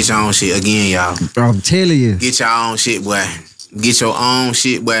 Yeah. Get your own shit again, y'all. Bro, I'm telling you. Get your own shit, boy. Get your own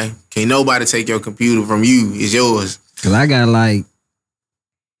shit, boy. Can't nobody take your computer from you. It's yours. Cause I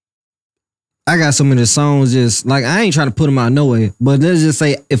got so many songs just like I ain't trying to put them out no way, but let's just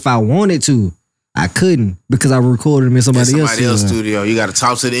say if I wanted to, I couldn't because I recorded them in somebody else's studio. You got to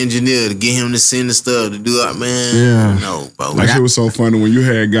talk to the engineer to get him to send the stuff to do it, man. Yeah, no, bro. Like it was so funny when you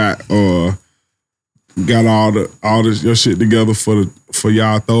had got all this your shit together for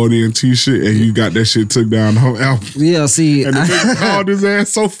y'all throw it in T-shit and you got that shit took down the whole album. Yeah, see, and the nigga called his ass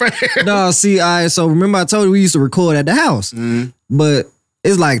so fast. No, see, so remember I told you we used to record at the house, but.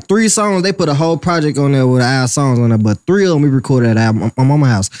 It's like 3 songs. They put a whole project on there with our songs on there, but 3 of them we recorded at my mama's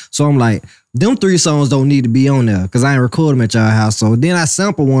house. So I'm like, them 3 songs don't need to be on there because I ain't record them at y'all house. So then I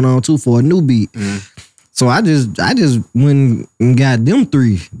sample one on too for a new beat. So I just went and got them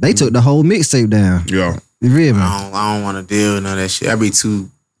 3. They took the whole mixtape down. Yeah, you feel me? I don't want to deal with none of that shit. I be too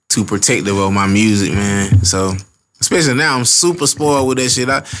protective of my music, man. So. Especially now, I'm super spoiled with that shit.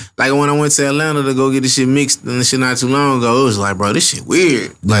 Like when I went to Atlanta to go get this shit mixed and this shit not too long ago, it was like, bro, this shit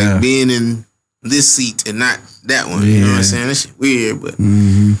weird. Like being in this seat and not that one. You know what I'm saying? This shit weird, but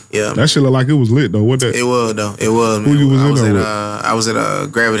yeah. That shit look like it was lit though. What that? It was though. It was. Who man. you was I was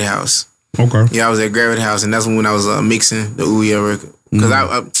at Gravity House. Okay. Yeah, I was at Gravity House, and that's when I was mixing the Ouya record. Because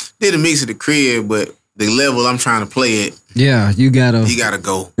I did a mix at the crib, but the level I'm trying to play it. Yeah, you gotta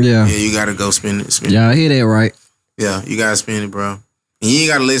go. Yeah, you gotta go spin it. Yeah, I hear that right. Yeah, you gotta spin it, bro. And you ain't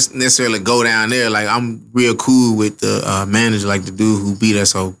gotta necessarily go down there. Like I'm real cool with the manager, like the dude who beat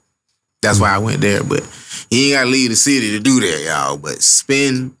us, so that's why I went there. But you ain't gotta leave the city to do that, y'all. But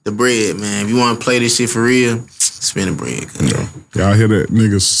spin the bread, man. If you wanna play this shit for real, spin the bread. Yeah. Y'all hear that?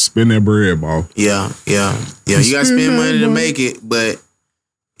 Niggas spin that bread, ball. Yeah. You gotta spend money to make it, but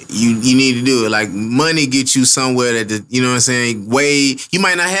you need to do it. Like money gets you somewhere that you know what I'm saying. You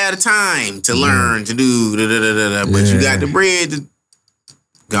might not have the time to learn to do but you got the bread to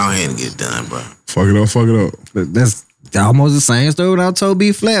go ahead and get it done, bro. Fuck it up. But that's almost the same story when I told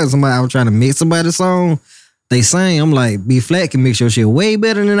B Flat. I was trying to mix somebody's song. They sang. I'm like, B Flat can mix your shit way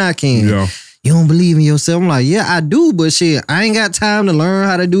better than I can. Yeah. You don't believe in yourself. I'm like, yeah, I do, but shit, I ain't got time to learn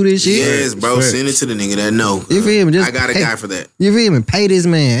how to do this shit. Yes, bro. Send it to the nigga that know. You feel me? I got a guy for that. You feel me? Pay this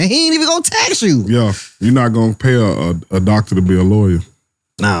man. He ain't even gonna tax you. Yeah. You're not gonna pay a doctor to be a lawyer.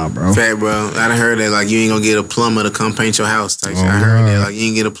 Nah, bro. Fact, bro. I done heard that like you ain't gonna get a plumber to come paint your house. Type shit. I heard that like you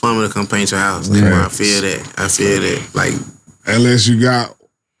ain't get a plumber to come paint your house. Like, bro, I feel that. Like unless you got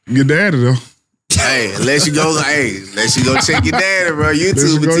your daddy though. Hey, unless you go check your daddy, bro.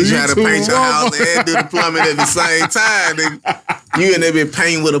 YouTube will teach you how to paint your house and do the plumbing at the same time, nigga. You and they been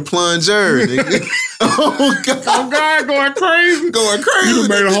painting with a plunger, nigga. Oh God, going crazy. You done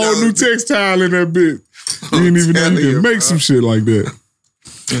made a whole new textile in that bitch. You didn't even know you can make some shit like that.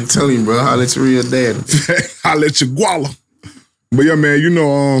 I'm telling you, bro. Holla at your real daddy. Holla at your guala. But yeah, man, you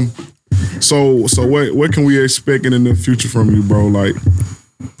know, so what can we expect in the future from you, bro? Like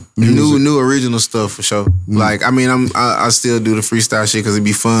New original stuff for sure. Like, I mean, I still do the freestyle shit because it'd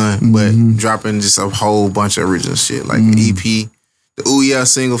be fun, but dropping just a whole bunch of original shit, like the EP, the Ooh Yeah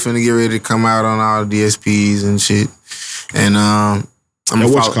single finna get ready to come out on all the DSPs and shit. And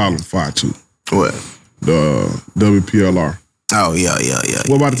what you call them? Fire too. What? The WPLR. Oh yeah.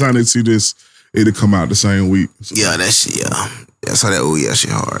 Well, by the time they see this, it'll come out the same week. So. Yeah, that shit. Yeah, that's how that Ooh Yeah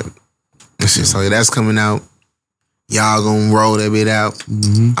shit hard. That shit. So that's coming out. Y'all gonna roll that bit out.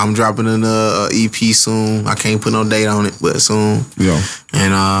 I'm dropping an EP soon. I can't put no date on it, but soon. Yeah.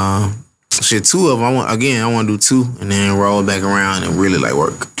 And shit, 2 of them. I want to do 2 and then roll back around and really like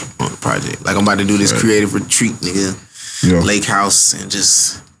work on the project. Like I'm about to do this creative retreat, nigga. Yeah. Lake house and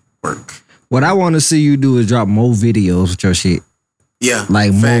just work. What I want to see you do is drop more videos with your shit. Yeah.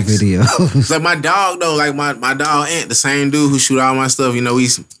 Like facts. More videos. Like my dog though, like my dog Ant, the same dude who shoot all my stuff, you know,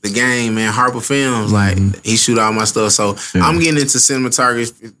 he's the game, man, Harper Films, like he shoot all my stuff. So I'm getting into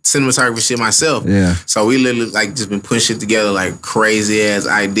cinematography shit myself. Yeah. So we literally like just been putting shit together like crazy ass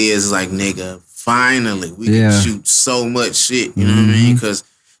ideas. It's like, nigga, finally we can shoot so much shit, you know what I mean? Because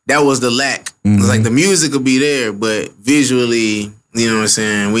that was the lack. It's like the music will be there, but visually, you know what I'm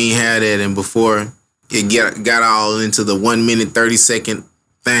saying, we ain't had that. And before it got all into the 1 minute, 30 second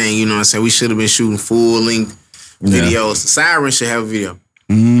thing, you know what I'm saying? We should have been shooting full length videos. Siren should have a video.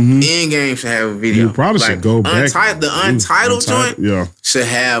 Endgame should have a video. You probably should go back. The Untitled joint should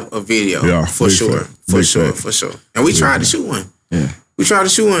have a video. Yeah, for sure. For sure. And we tried to shoot one. Yeah. We tried to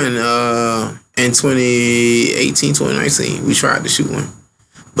shoot one in 2018, 2019. We tried to shoot one.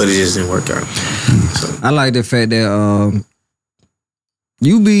 But it just didn't work out. So. I like the fact that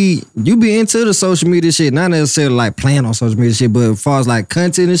you be into the social media shit, not necessarily like playing on social media shit, but as far as like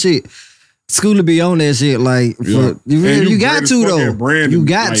content and shit, Skoolie be on that shit. Like, you got to though. Brandon, you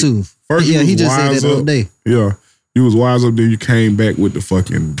got to. First, he just said that the other day. Yeah, you was wise up there. You came back with the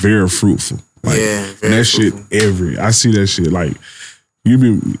fucking very fruitful. Like, that shit I see that shit like.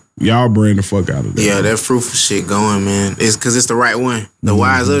 Y'all brand the fuck out of that. Yeah, that fruitful shit going, man. It's because it's the right one. The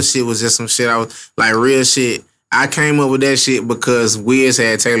wise up shit was just some shit I was like real shit. I came up with that shit because Wiz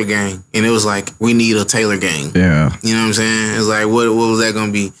had Taylor Gang, and it was like we need a Taylor Gang. Yeah, you know what I'm saying? It's like what was that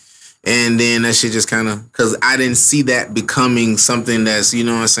gonna be? And then that shit just kind of because I didn't see that becoming something that's you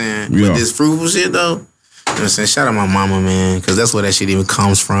know what I'm saying. With this fruitful shit though. You know what I'm saying? Shout out my mama, man, because that's where that shit even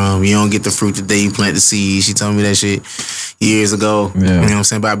comes from. You don't get the fruit the day you plant the seed. She told me that shit years ago. Yeah. You know what I'm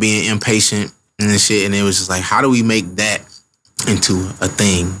saying? About being impatient and shit. And it was just like, how do we make that into a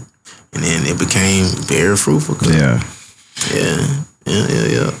thing? And then it became very fruitful. Yeah.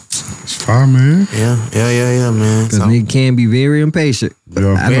 It's fine, man. Yeah, man. Because nigga can be very impatient.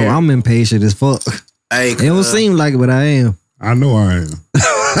 Yeah. I know I'm impatient as fuck. Hey, it don't seem like it, but I am. I know I am.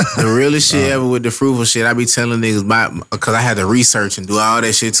 The realest shit ever with the fruitful shit, I be telling niggas because I had to research and do all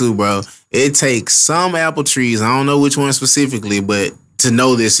that shit too, bro. It takes some apple trees, I don't know which one specifically, but to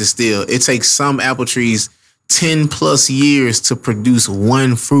know this is still, it takes some apple trees 10 plus years to produce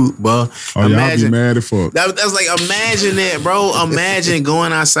one fruit, bro. Oh, y'all be mad as fuck. That's like, imagine that, bro. Imagine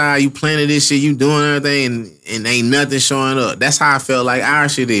going outside, you planted this shit, you doing everything, and ain't nothing showing up. That's how I felt like our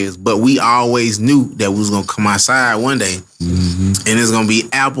shit is. But we always knew that we was gonna come outside one day, and it's gonna be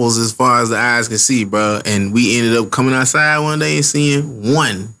apples as far as the eyes can see, bro. And we ended up coming outside one day and seeing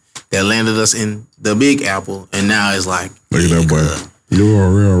one that landed us in the Big Apple, and now it's like, look at that boy. You're a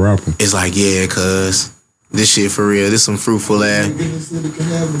real rapper. It's like, yeah, cuz. This shit for real. This some fruitful ass.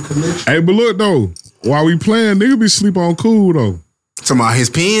 Hey, but look though, while we playing, nigga be sleep on cool though. Talking about his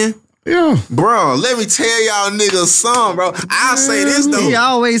pen? Yeah. Bro, let me tell y'all niggas something, bro. I'll say this though. He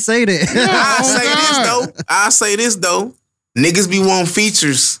always say that. Yeah, I'll say this though. Niggas be wanting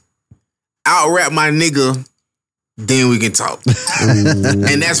features. Out rap my nigga. Then we can talk.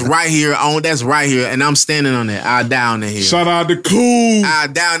 And that's right here. And I'm standing on that. I down the hill. Shout out to Cool. I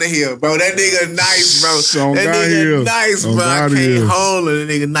down the hill, bro. That nigga nice, bro. That nigga here. nice, bro. I can't hold it.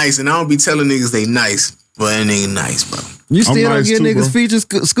 That nigga nice. And I don't be telling niggas they nice. But that nigga nice, bro. You still don't get niggas features,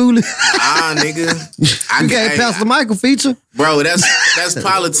 Skoolie? Nigga. You can't pass the Michael feature. Bro, that's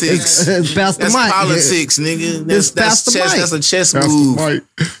politics. That's politics, nigga. That's a chess move.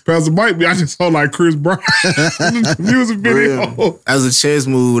 Pastor Mike, I just saw like Chris Brown music video. As a chess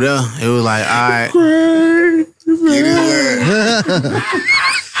move, though. It was like, all right.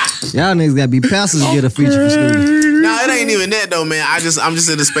 Y'all niggas gotta be pastors to get a feature for Skoolie. No, it ain't even that though, man. I'm just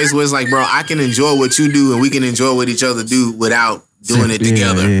in a space where it's like, bro, I can enjoy what you do and we can enjoy what each other do without doing it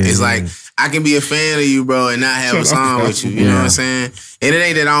together. It's like I can be a fan of you, bro, and not have a song with you. You know what I'm saying? And it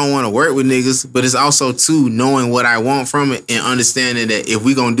ain't that I don't want to work with niggas, but it's also, too, knowing what I want from it and understanding that if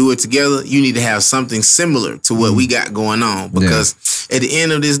we going to do it together, you need to have something similar to what we got going on. Because at the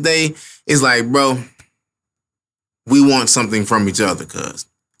end of this day, it's like, bro, we want something from each other, cuz.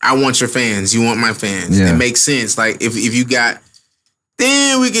 I want your fans. You want my fans. It makes sense. Like, if you got...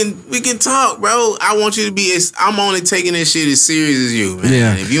 Then we can talk, bro. I want you to be I'm only taking this shit as serious as you, man.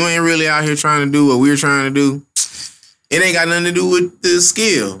 Yeah. If you ain't really out here trying to do what we're trying to do, it ain't got nothing to do with the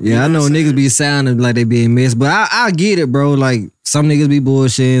skill. Yeah, I know niggas be sounding like they being missed, but I get it, bro. Like, some niggas be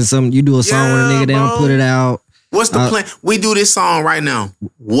bullshitting. You do a song with a nigga, they don't put it out. What's the plan? We do this song right now.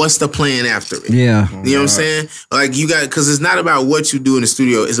 What's the plan after it? Yeah. You know what I'm saying? Like, you got, because it's not about what you do in the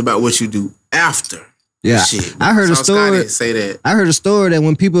studio, it's about what you do after. Yeah, shit. I heard a story. Say that. I heard a story that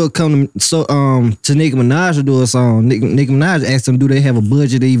when people come to Nicki Minaj to do a song, Nicki Minaj asked them, do they have a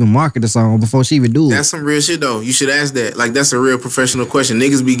budget to even market the song before she even do it? That's some real shit though. You should ask that. Like, that's a real professional question.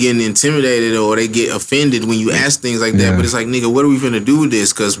 Niggas be getting intimidated or they get offended when you ask things like that. But it's like, nigga, what are we finna do with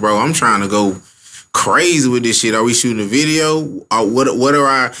this? Because, bro, I'm trying to go crazy with this shit. Are we shooting a video? Or what are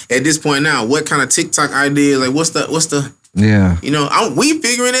our, at this point now, what kind of TikTok ideas? Like, what's the yeah, you know, we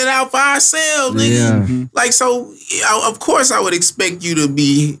figuring it out for ourselves, nigga. Yeah. Like, so, of course I would expect you to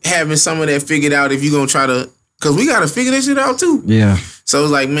be having some of that figured out if you gonna try to, cause we gotta figure this shit out too. Yeah. So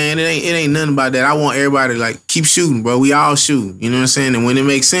it's like, man, it ain't nothing about that. I want everybody to, like, keep shooting, bro. We all shoot. You know what I'm saying? And when it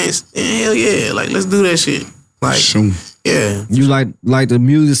makes sense, hell yeah, like, let's do that shit. Like, yeah. You like the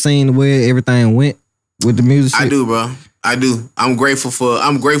music scene, the way everything went with the music shit? I do, bro. I do. I'm grateful for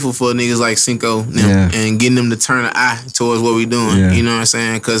niggas like Cinco and getting them to turn an eye towards what we doing. Yeah. You know what I'm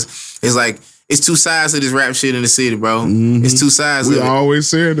saying? Because it's like, it's two sides to this rap shit in the city, bro. Mm-hmm. It's two sides. We always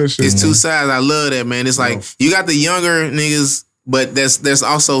said that shit. It's two sides. I love that, man. It's like, you got the younger niggas, but that's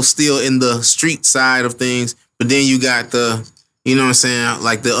also still in the street side of things. But then you got the, you know what I'm saying,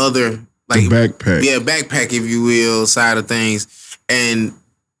 like the other, like, the backpack. Yeah, backpack, if you will, side of things. And,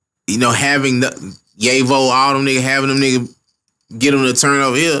 you know, having the Yavo, all them niggas, having them niggas get them to turn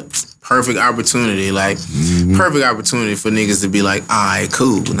over here, perfect opportunity. Like, perfect opportunity for niggas to be like, all right,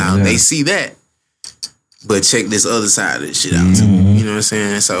 cool. Now, they see that, but check this other side of this shit out too. You know what I'm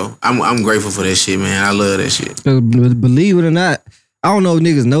saying? So, I'm grateful for that shit, man. I love that shit. Believe it or not, I don't know if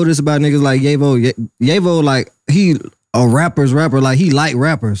niggas know this about niggas like Yavo. Yavo, like, he a rapper, like, he like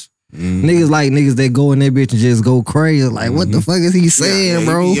rappers. Niggas like niggas that go in that bitch and just go crazy. Like, what the fuck is he saying,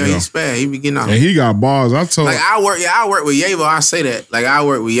 bro? He's bad. He be getting off. And he got bars. I told. Like, I work with Yavo. I say that. Like, I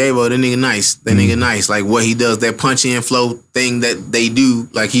work with Yavo. That nigga nice. That nigga nice. Like, what he does, that punch in flow thing that they do.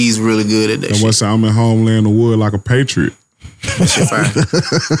 Like, he's really good at that. And shit. what's I'm in Homeland of Wood like a patriot. That shit fire.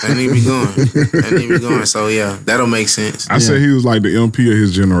 That nigga be going. That nigga be going. So yeah, that'll make sense. I said he was like the MP of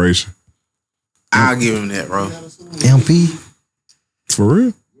his generation. I'll give him that, bro. MP? For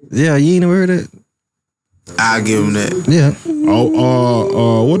real? Yeah, you ain't heard that? I'll give him that. Yeah.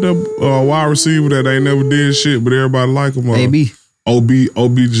 What the wide receiver that ain't never did shit, but everybody like him? AB.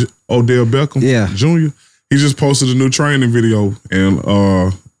 Odell Beckham Jr. He just posted a new training video,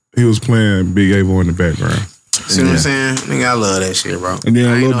 and he was playing Big Avo in the background. See what I'm saying? Nigga, I love that shit, bro. And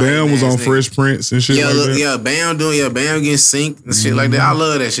then Lil Bam was on Fresh Prince and shit like that. Yeah, Bam getting synced and shit like that. I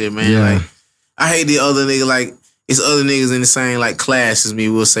love that shit, man. Like, I hate the other nigga, like, it's other niggas in the same, like, class as me,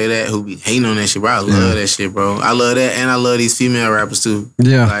 will say that, who be hating on that shit, bro. I love that shit, bro. I love that, and I love these female rappers, too.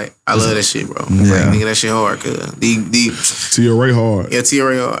 Yeah. Like, I love that shit, bro. Yeah. Like, nigga, that shit hard, cuz. Tia Ray hard. Yeah, Tia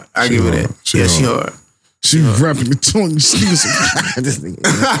Ray hard. I give her that. She hard. She rapping me tongue. This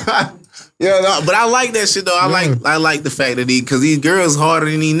nigga. Yeah, no, but I like that shit though. I like the fact that because these girls harder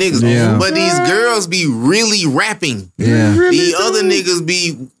than these niggas. Yeah. But these girls be really rapping. Yeah. These other niggas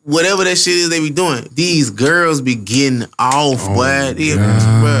be whatever that shit is they be doing. These girls be getting off, boy.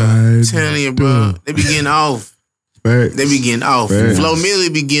 I'm telling you, bro. They be getting off. Facts. They be getting off. Facts. Flo Millie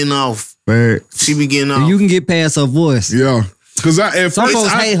be getting off. Facts. She be getting off. You can get past her voice. Yeah. Cause some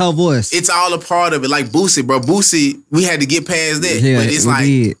folks hate her voice. It's all a part of it. Like Boosie, bro. Boosie, we had to get past that. Yeah, but it's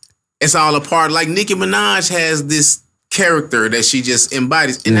like it's all a part. Like Nicki Minaj has this character that she just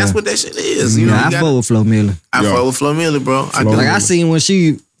embodies, and that's what that shit is. You know, I fuck with Flo Millie. I fuck with Flo Millie, bro. I seen when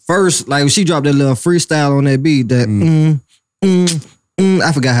she first, like when she dropped that little freestyle on that beat. That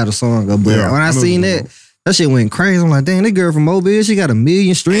I forgot how the song go, but when I seen that shit went crazy. I'm like, damn, that girl from Mobile, she got 1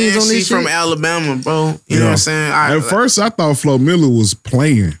 million streams on this shit. She's from Alabama, bro. You know what I'm saying? At first, I thought Flo Millie was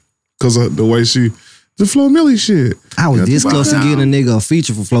playing because of the way the Flo Millie shit. I was this close to getting a nigga a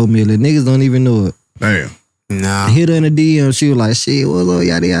feature for Flo Millie. Niggas don't even know it. Damn. Nah. I hit her in the DM. She was like, shit, what's up?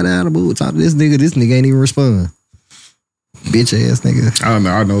 Yada, yada, yada, boo. Talk to this nigga. This nigga ain't even respond. bitch ass nigga.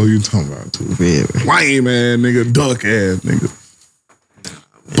 I know who you talking about too. Yeah. Lame ass nigga, duck ass nigga.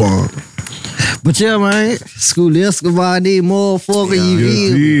 Bum. But yeah, man, Skoolie Escobar need more fucker.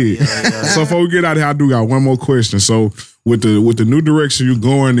 Yeah. So before we get out of here, I do got one more question. So with the new direction you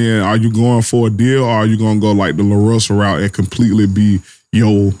going in, are you going for a deal, or are you gonna go like the La Russell route and completely be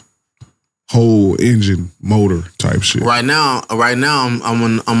your whole engine motor type shit? Right now, I'm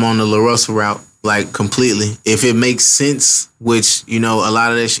on the La Russell route, like completely. If it makes sense, which a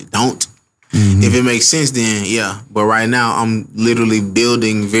lot of that shit don't. Mm-hmm. If it makes sense, then yeah. But right now, I'm literally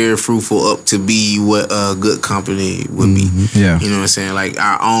building Very Fruitful up to be what a good company would be. Yeah. You know what I'm saying? Like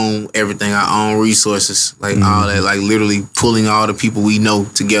our own everything, our own resources, like all that, like literally pulling all the people we know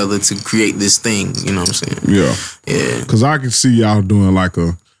together to create this thing. You know what I'm saying? Yeah. Yeah. Because I can see y'all doing like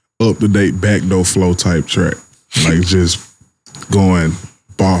a up-to-date backdoor flow type track. Like just going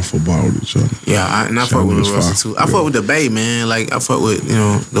bar for bar with each other. Yeah, I fuck with the Russell too. I fuck with the Bay, man. Like I fuck with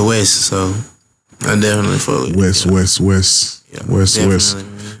the West, so I definitely fuck with West. Yeah, West. man.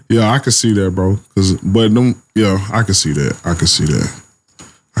 Yeah, I can see that, bro. I can see that.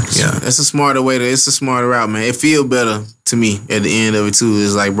 Yeah, it's a smarter way it's a smarter route, man. It feel better to me at the end of it too.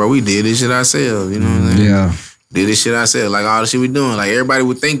 It's like, bro, we did this shit ourselves. You know what I'm saying? Yeah. Did this shit ourselves. Like all the shit we doing. Like everybody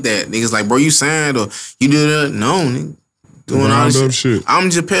would think that niggas like, bro, you signed or you did that? No, nigga. Doing all this shit. I'm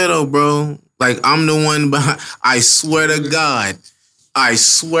Geppetto, bro. Like, I'm the one behind. I swear to God,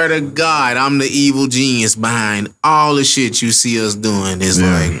 I'm the evil genius behind all the shit you see us doing. It's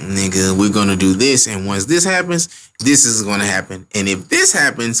like, nigga, we're gonna do this, and once this happens, this is gonna happen. And if this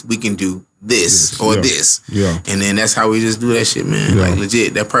happens, we can do this or this. Yeah. And then that's how we just do that shit, man. Yeah. Like,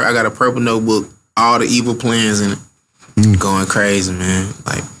 legit. I got a purple notebook, all the evil plans in it. Going crazy, man.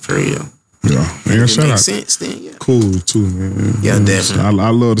 Like, for real. Yeah, if it makes sense, then yeah. Cool too, man. Yeah, definitely.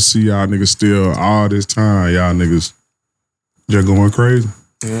 I love to see y'all niggas still all this time. Y'all niggas just going crazy.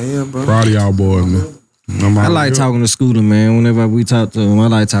 Yeah, bro. Proud of y'all boys, man. I like talking to Skoolie, man. Whenever we talk to him, I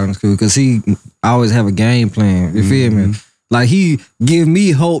like talking to Skoolie because he always have a game plan. You feel me? Like he give me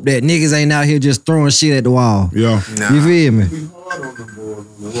hope that niggas ain't out here just throwing shit at the wall. Yeah, you feel me?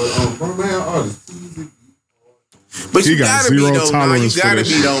 But you gotta be though, man. You gotta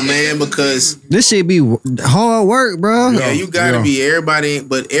be though, man, because this shit be hard work, bro. Yeah, you gotta be.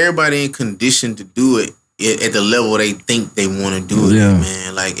 Everybody ain't conditioned to do it at the level they think they want to do it,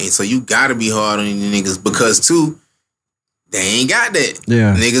 man. Like, and so you gotta be hard on these niggas because too, they ain't got that.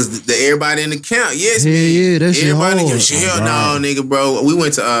 Yeah, niggas, everybody in the camp, yes, yeah, that's everybody in the camp. No, nigga, bro. We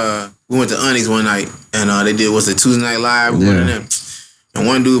went to Unnie's one night, and they did the Tuesday Night Live. We went in there. And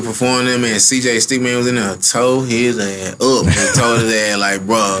one dude performed them, and CJ Stickman was in there, tore his ass up and told his ass, like,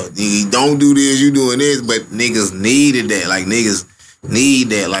 bro, you don't do this, you doing this, but niggas needed that. Like, niggas need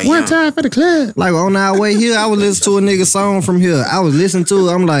that. Like, one time for the club. Like, on our way here, I was listening to a nigga song from here. I was listening to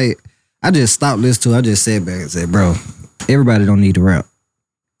it, I'm like, I just stopped listening to it. I just sat back and said, bro, everybody don't need to rap.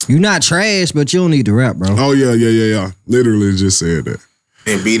 You not trash, but you don't need to rap, bro. Oh, yeah. Literally just said that.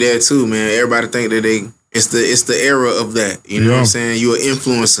 And be that too, man. Everybody think that it's the era of that. You know what I'm saying? You an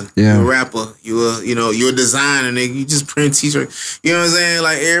influencer. Yeah. You a rapper. You're a designer, nigga. You just print t-shirts. You know what I'm saying?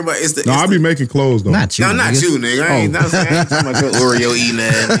 Like everybody I be making clothes though. Not you. No, not you, nigga. I ain't talking about your Oreo eating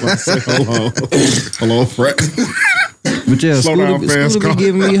ass. Hold on, Fred. But yeah, Skoolie be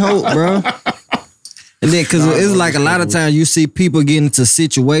giving me hope, bro. And then cause it's like a lot of times you see people get into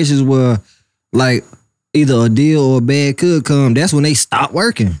situations where like either a deal or a bad could come. That's when they stop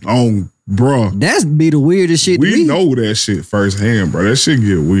working. Oh, bro. That's be the weirdest shit to me. We know that shit firsthand, bro. That shit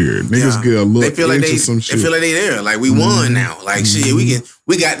get weird. Niggas get a look into some shit. They feel like they there. Like we won now. Like shit, we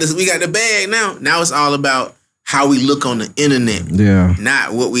got this. We got the bag now. Now it's all about how we look on the internet. Yeah.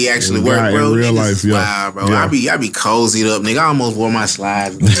 Not what we actually work, bro. In real life, wow, bro. Yeah. I be cozied up, nigga. I almost wore my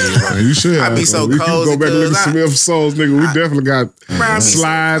slides. You should. I be so cozy. Go back and look at some episodes, nigga. We definitely got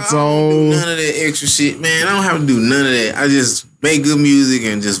slides on. None of that extra shit, man. I don't have to do none of that. I just make good music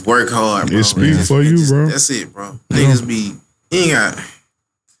and just work hard, bro. It speaks for you, bro. That's it, bro. Niggas be, you ain't got.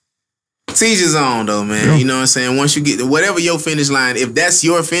 Teach his own though, man. Yeah. You know what I'm saying? Once you get to whatever your finish line, if that's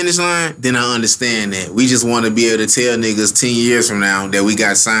your finish line, then I understand that. We just want to be able to tell niggas 10 years from now that we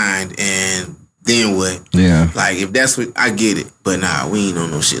got signed and then what? Yeah. Like if that's what I get it. But nah, we ain't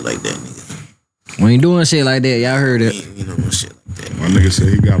on no shit like that, nigga. We ain't doing shit like that. Y'all heard it. We ain't on no shit like that. My nigga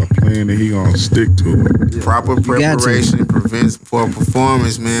said he got a plan and he gonna stick to it. Yeah. Proper preparation prevents for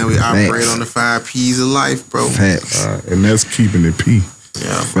performance, man. We operate on the 5 P's of life, bro. Facts. And that's keeping it P.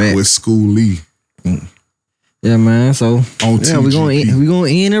 Yeah, facts. With Skoolie. Yeah, man. So we gonna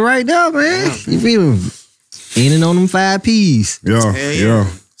end it right now, man. Yeah, you feel me? Ending on them 5 P's. Yeah.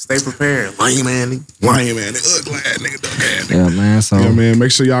 Stay prepared. Lame man. Lame man. Ugly ass nigga. Yeah, man. So yeah, man.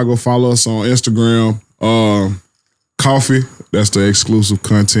 Make sure y'all go follow us on Instagram. Coffee. That's the exclusive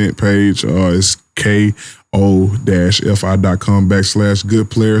content page. It's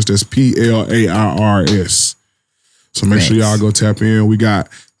ko-fi.com/good players. That's PLAIRS. So make sure y'all go tap in. We got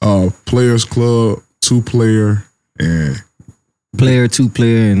Players Club, 2-player, and player,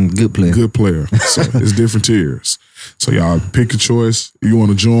 2-player, and good player. Good player. So it's different tiers. So y'all pick your choice. You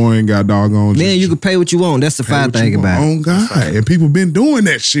want to join? Got doggone. Then you can pay what you want. That's the fine thing about it. Oh God! And people been doing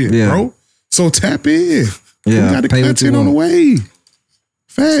that shit, bro. So tap in. Yeah, we got the content on the way.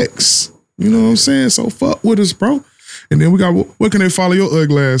 Facts. You know what I'm saying? So fuck with us, bro. And then we got, where can they follow your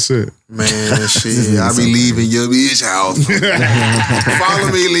ugly ass at? Man, shit. I be leaving your bitch house.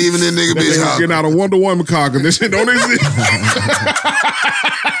 Follow me leaving that nigga bitch house. Getting out of Wonder Woman car because this shit don't exist.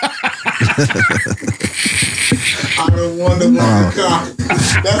 I don't Wonder Woman car.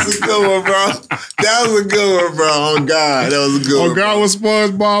 That's a good one, bro. That was a good one, bro. Oh, God. That was a good one. Oh, God, was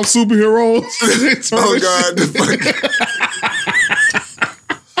SpongeBob superheroes? Oh, God. The fucking...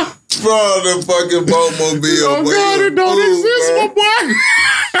 Bro, the fucking boatmobile. Oh, God, it don't exist, my boy.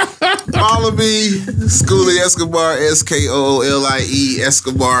 Follow me, Skoolie Escobar, Skoolie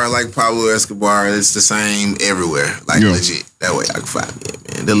Escobar, like Pablo Escobar. It's the same everywhere, like legit. That way I can find me,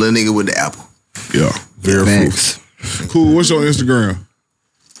 man. The little nigga with the apple. Yeah, very fruitful. Cool. What's your Instagram?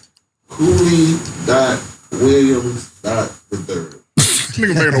 Cooley.Williams.3.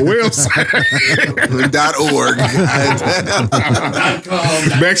 Nigga made a website. .org.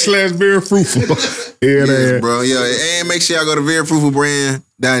 /Very Fruitful. Yes, bro. Yeah, and make sure y'all go to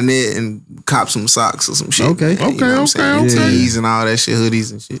veryfruitfulbrand.net and cop some socks or some shit. Okay. Man. You know what I'm saying? Tees and all that shit,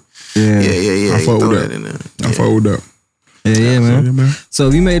 hoodies and shit. Yeah. I fuck with that. In there. I fuck with that. Yeah, man. So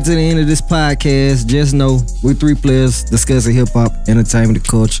if you made it to the end of this podcast, just know we're 3 players discussing hip hop, entertainment, and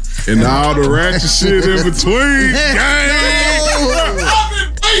culture, and all the ratchet shit in between.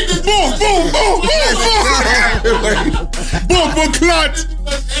 Boom, boom, boom, boom, boom, boom, clutch.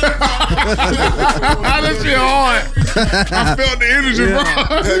 That shit hard. I felt the energy, bro.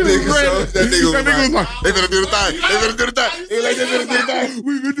 That nigga was like, they better do the thing. They better do the thing.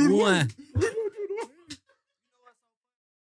 We better do the thing. One.